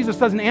questions, and Jesus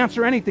doesn't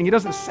answer anything. He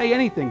doesn't say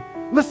anything.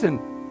 Listen,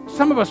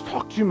 some of us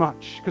talk too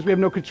much because we have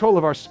no control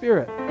of our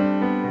spirit.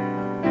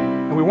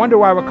 And we wonder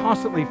why we're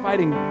constantly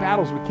fighting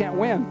battles we can't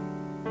win.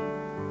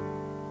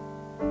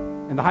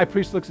 And the high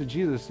priest looks at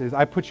Jesus and says,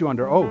 I put you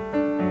under oath.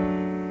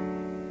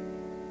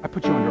 I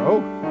put you under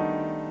oath.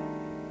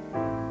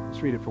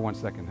 Let's read it for 1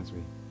 second as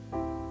we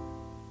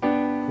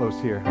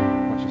close here.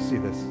 I want you to see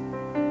this.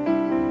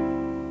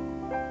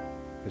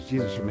 Because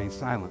Jesus remained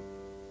silent.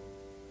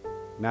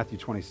 Matthew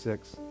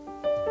 26.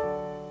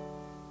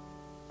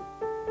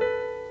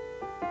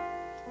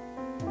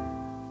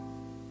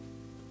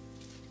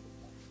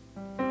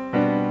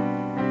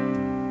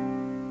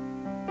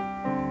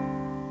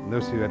 And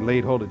those who had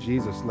laid hold of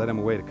Jesus led him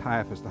away to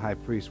Caiaphas, the high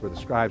priest, where the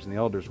scribes and the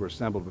elders were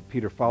assembled, but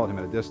Peter followed him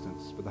at a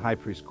distance, for the high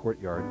priest's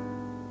courtyard.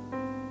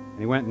 And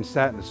he went and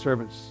sat in the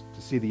servants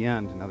to see the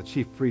end. And now the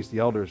chief priests, the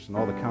elders, and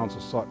all the council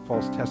sought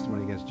false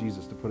testimony against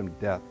Jesus to put him to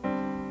death.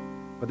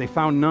 But they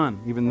found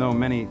none. Even though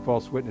many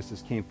false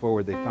witnesses came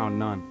forward, they found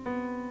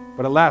none.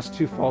 But at last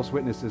 2 false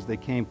witnesses, they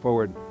came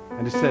forward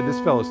and said, this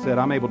fellow said,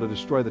 I'm able to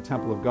destroy the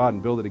temple of God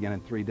and build it again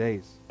in 3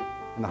 days.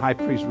 And the high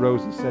priest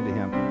rose and said to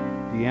him,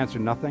 do you answer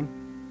nothing?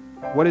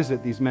 What is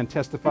it these men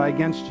testify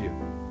against you?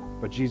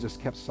 But Jesus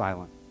kept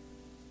silent.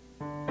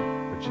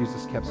 But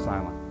Jesus kept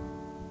silent.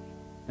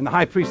 And the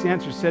high priest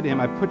answered, said to him,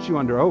 I put you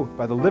under oath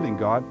by the living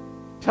God.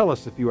 Tell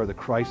us if you are the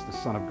Christ, the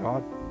Son of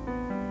God.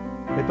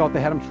 They thought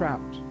they had him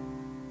trapped.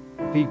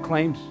 If he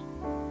claimed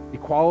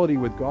equality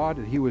with God,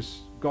 that he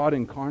was God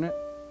incarnate,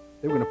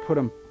 they were going to put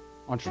him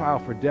on trial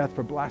for death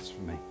for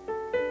blasphemy.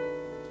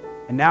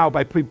 And now,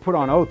 by being put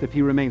on oath, if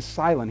he remains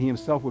silent, he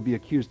himself would be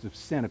accused of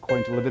sin,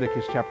 according to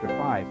Leviticus chapter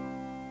 5.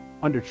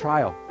 Under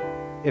trial,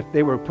 if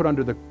they were put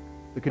under the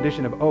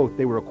condition of oath,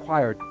 they were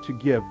required to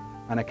give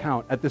an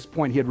account. At this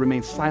point, he had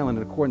remained silent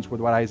in accordance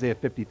with what Isaiah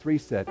 53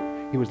 said.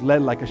 He was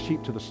led like a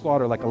sheep to the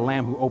slaughter, like a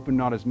lamb who opened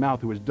not his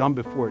mouth, who was dumb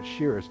before its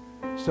shearers.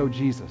 So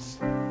Jesus.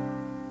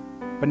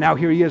 But now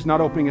here he is, not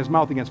opening his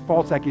mouth against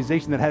false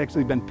accusation that had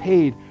actually been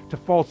paid to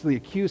falsely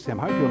accuse him.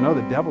 How do you know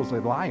the devil's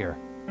a liar?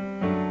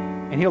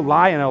 And he'll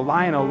lie and he'll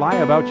lie and he'll lie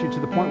about you to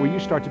the point where you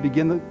start to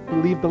begin to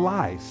believe the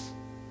lies.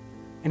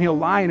 And he'll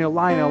lie and he'll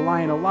lie and he'll lie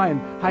and he'll lie.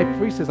 And high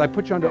priest says, I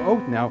put you under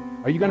oath now.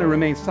 Are you going to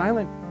remain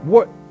silent?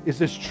 What? Is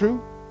this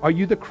true? Are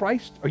you the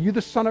Christ? Are you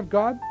the Son of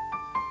God?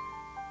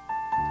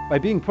 By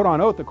being put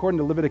on oath, according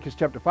to Leviticus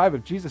chapter 5,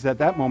 if Jesus at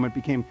that moment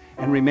became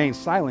and remained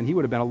silent, he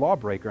would have been a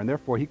lawbreaker, and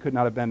therefore he could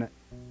not have been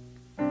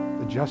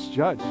the just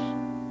judge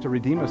to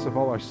redeem us of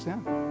all our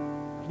sin.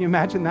 Can you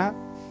imagine that?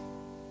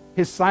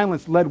 His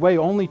silence led way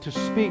only to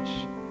speech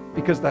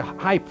because the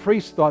high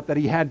priest thought that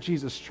he had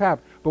Jesus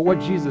trapped. But what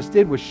Jesus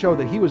did was show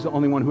that he was the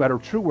only one who had a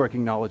true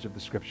working knowledge of the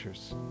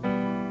Scriptures.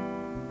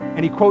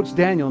 And he quotes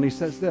Daniel, and he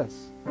says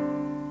this.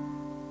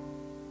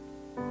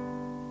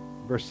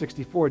 Verse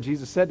 64,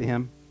 Jesus said to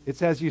him,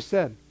 it's as you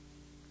said.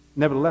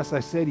 Nevertheless,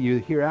 I say to you,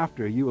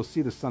 hereafter you will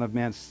see the Son of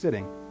Man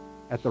sitting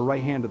at the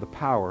right hand of the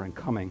power and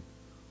coming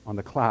on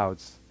the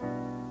clouds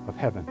of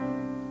heaven.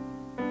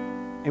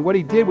 And what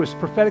he did was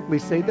prophetically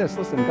say this.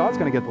 Listen, God's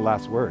going to get the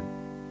last word.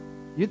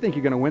 You think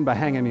you're going to win by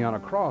hanging me on a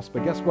cross,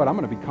 but guess what? I'm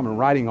going to be coming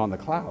riding on the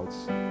clouds.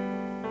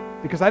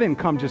 Because I didn't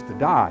come just to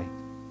die.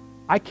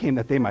 I came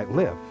that they might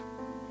live.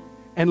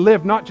 And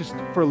live not just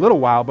for a little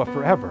while, but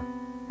forever.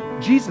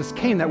 Jesus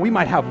came that we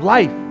might have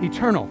life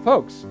eternal.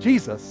 Folks,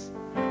 Jesus,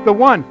 the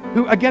one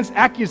who against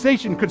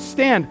accusation could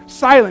stand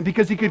silent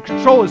because he could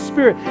control his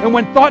spirit, and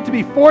when thought to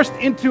be forced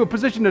into a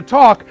position to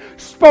talk,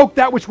 spoke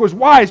that which was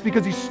wise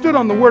because he stood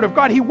on the Word of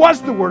God. He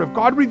was the Word of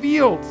God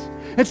revealed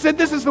and said,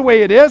 this is the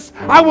way it is.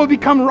 I will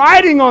become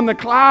riding on the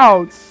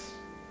clouds.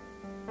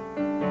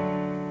 Do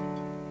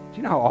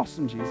you know how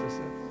awesome Jesus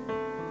is?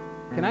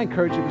 Can I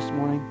encourage you this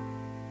morning?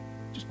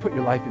 Just put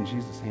your life in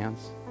Jesus'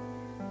 hands.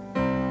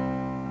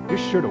 You're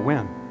sure to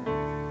win.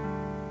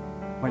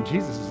 when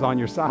Jesus is on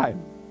your side.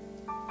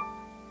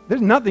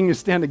 There's nothing to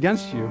stand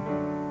against you.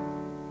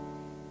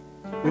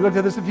 We looked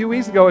at this a few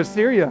weeks ago,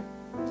 Assyria.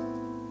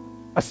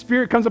 A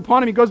spirit comes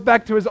upon him. He goes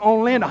back to his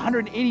own land.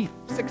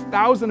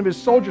 186,000 of his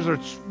soldiers are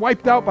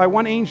wiped out by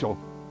one angel.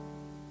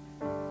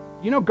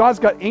 You know God's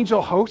got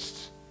angel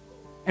hosts,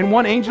 and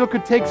one angel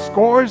could take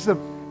scores of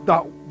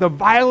the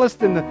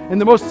vilest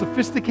and the most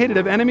sophisticated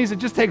of enemies. It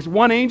just takes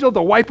one angel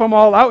to wipe them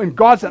all out, and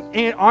God's an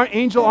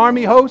angel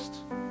army host.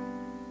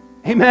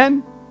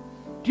 Amen?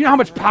 Do you know how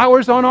much power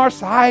is on our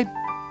side?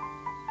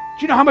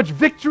 Do you know how much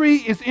victory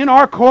is in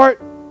our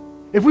court?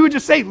 If we would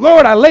just say,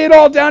 Lord, I lay it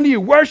all down to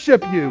you,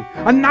 worship you,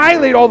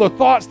 annihilate all the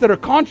thoughts that are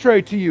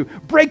contrary to you,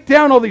 break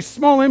down all these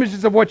small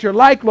images of what you're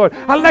like, Lord.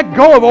 I let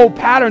go of old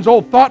patterns,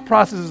 old thought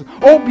processes,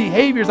 old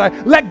behaviors. I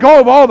let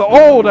go of all the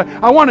old.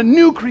 I want a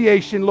new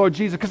creation, Lord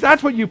Jesus, because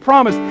that's what you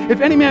promised.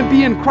 If any man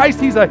be in Christ,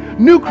 he's a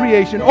new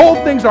creation. Old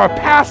things are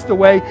passed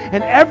away,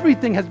 and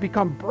everything has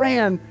become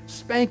brand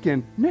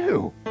spanking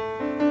new.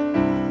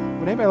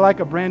 Would anybody like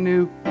a brand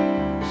new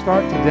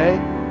start today?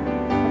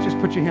 Just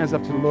put your hands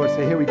up to the Lord.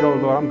 Say, here we go,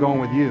 Lord. I'm going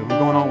with you. I'm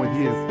going on with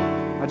you.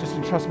 I just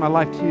entrust my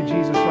life to you,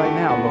 Jesus, right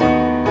now, Lord.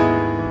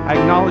 I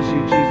acknowledge you,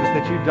 Jesus,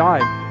 that you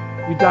died.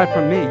 You died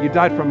for me. You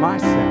died for my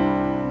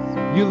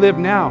sin. You live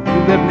now.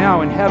 You live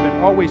now in heaven,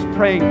 always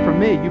praying for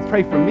me. You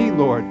pray for me,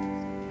 Lord.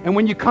 And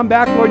when you come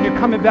back, Lord, you're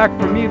coming back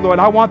for me, Lord.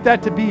 I want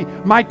that to be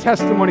my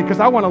testimony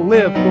because I want to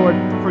live, Lord,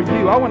 for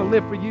you. I want to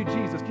live for you,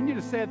 Jesus. Can you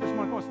just say it this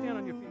morning? Come on, stand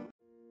on your feet.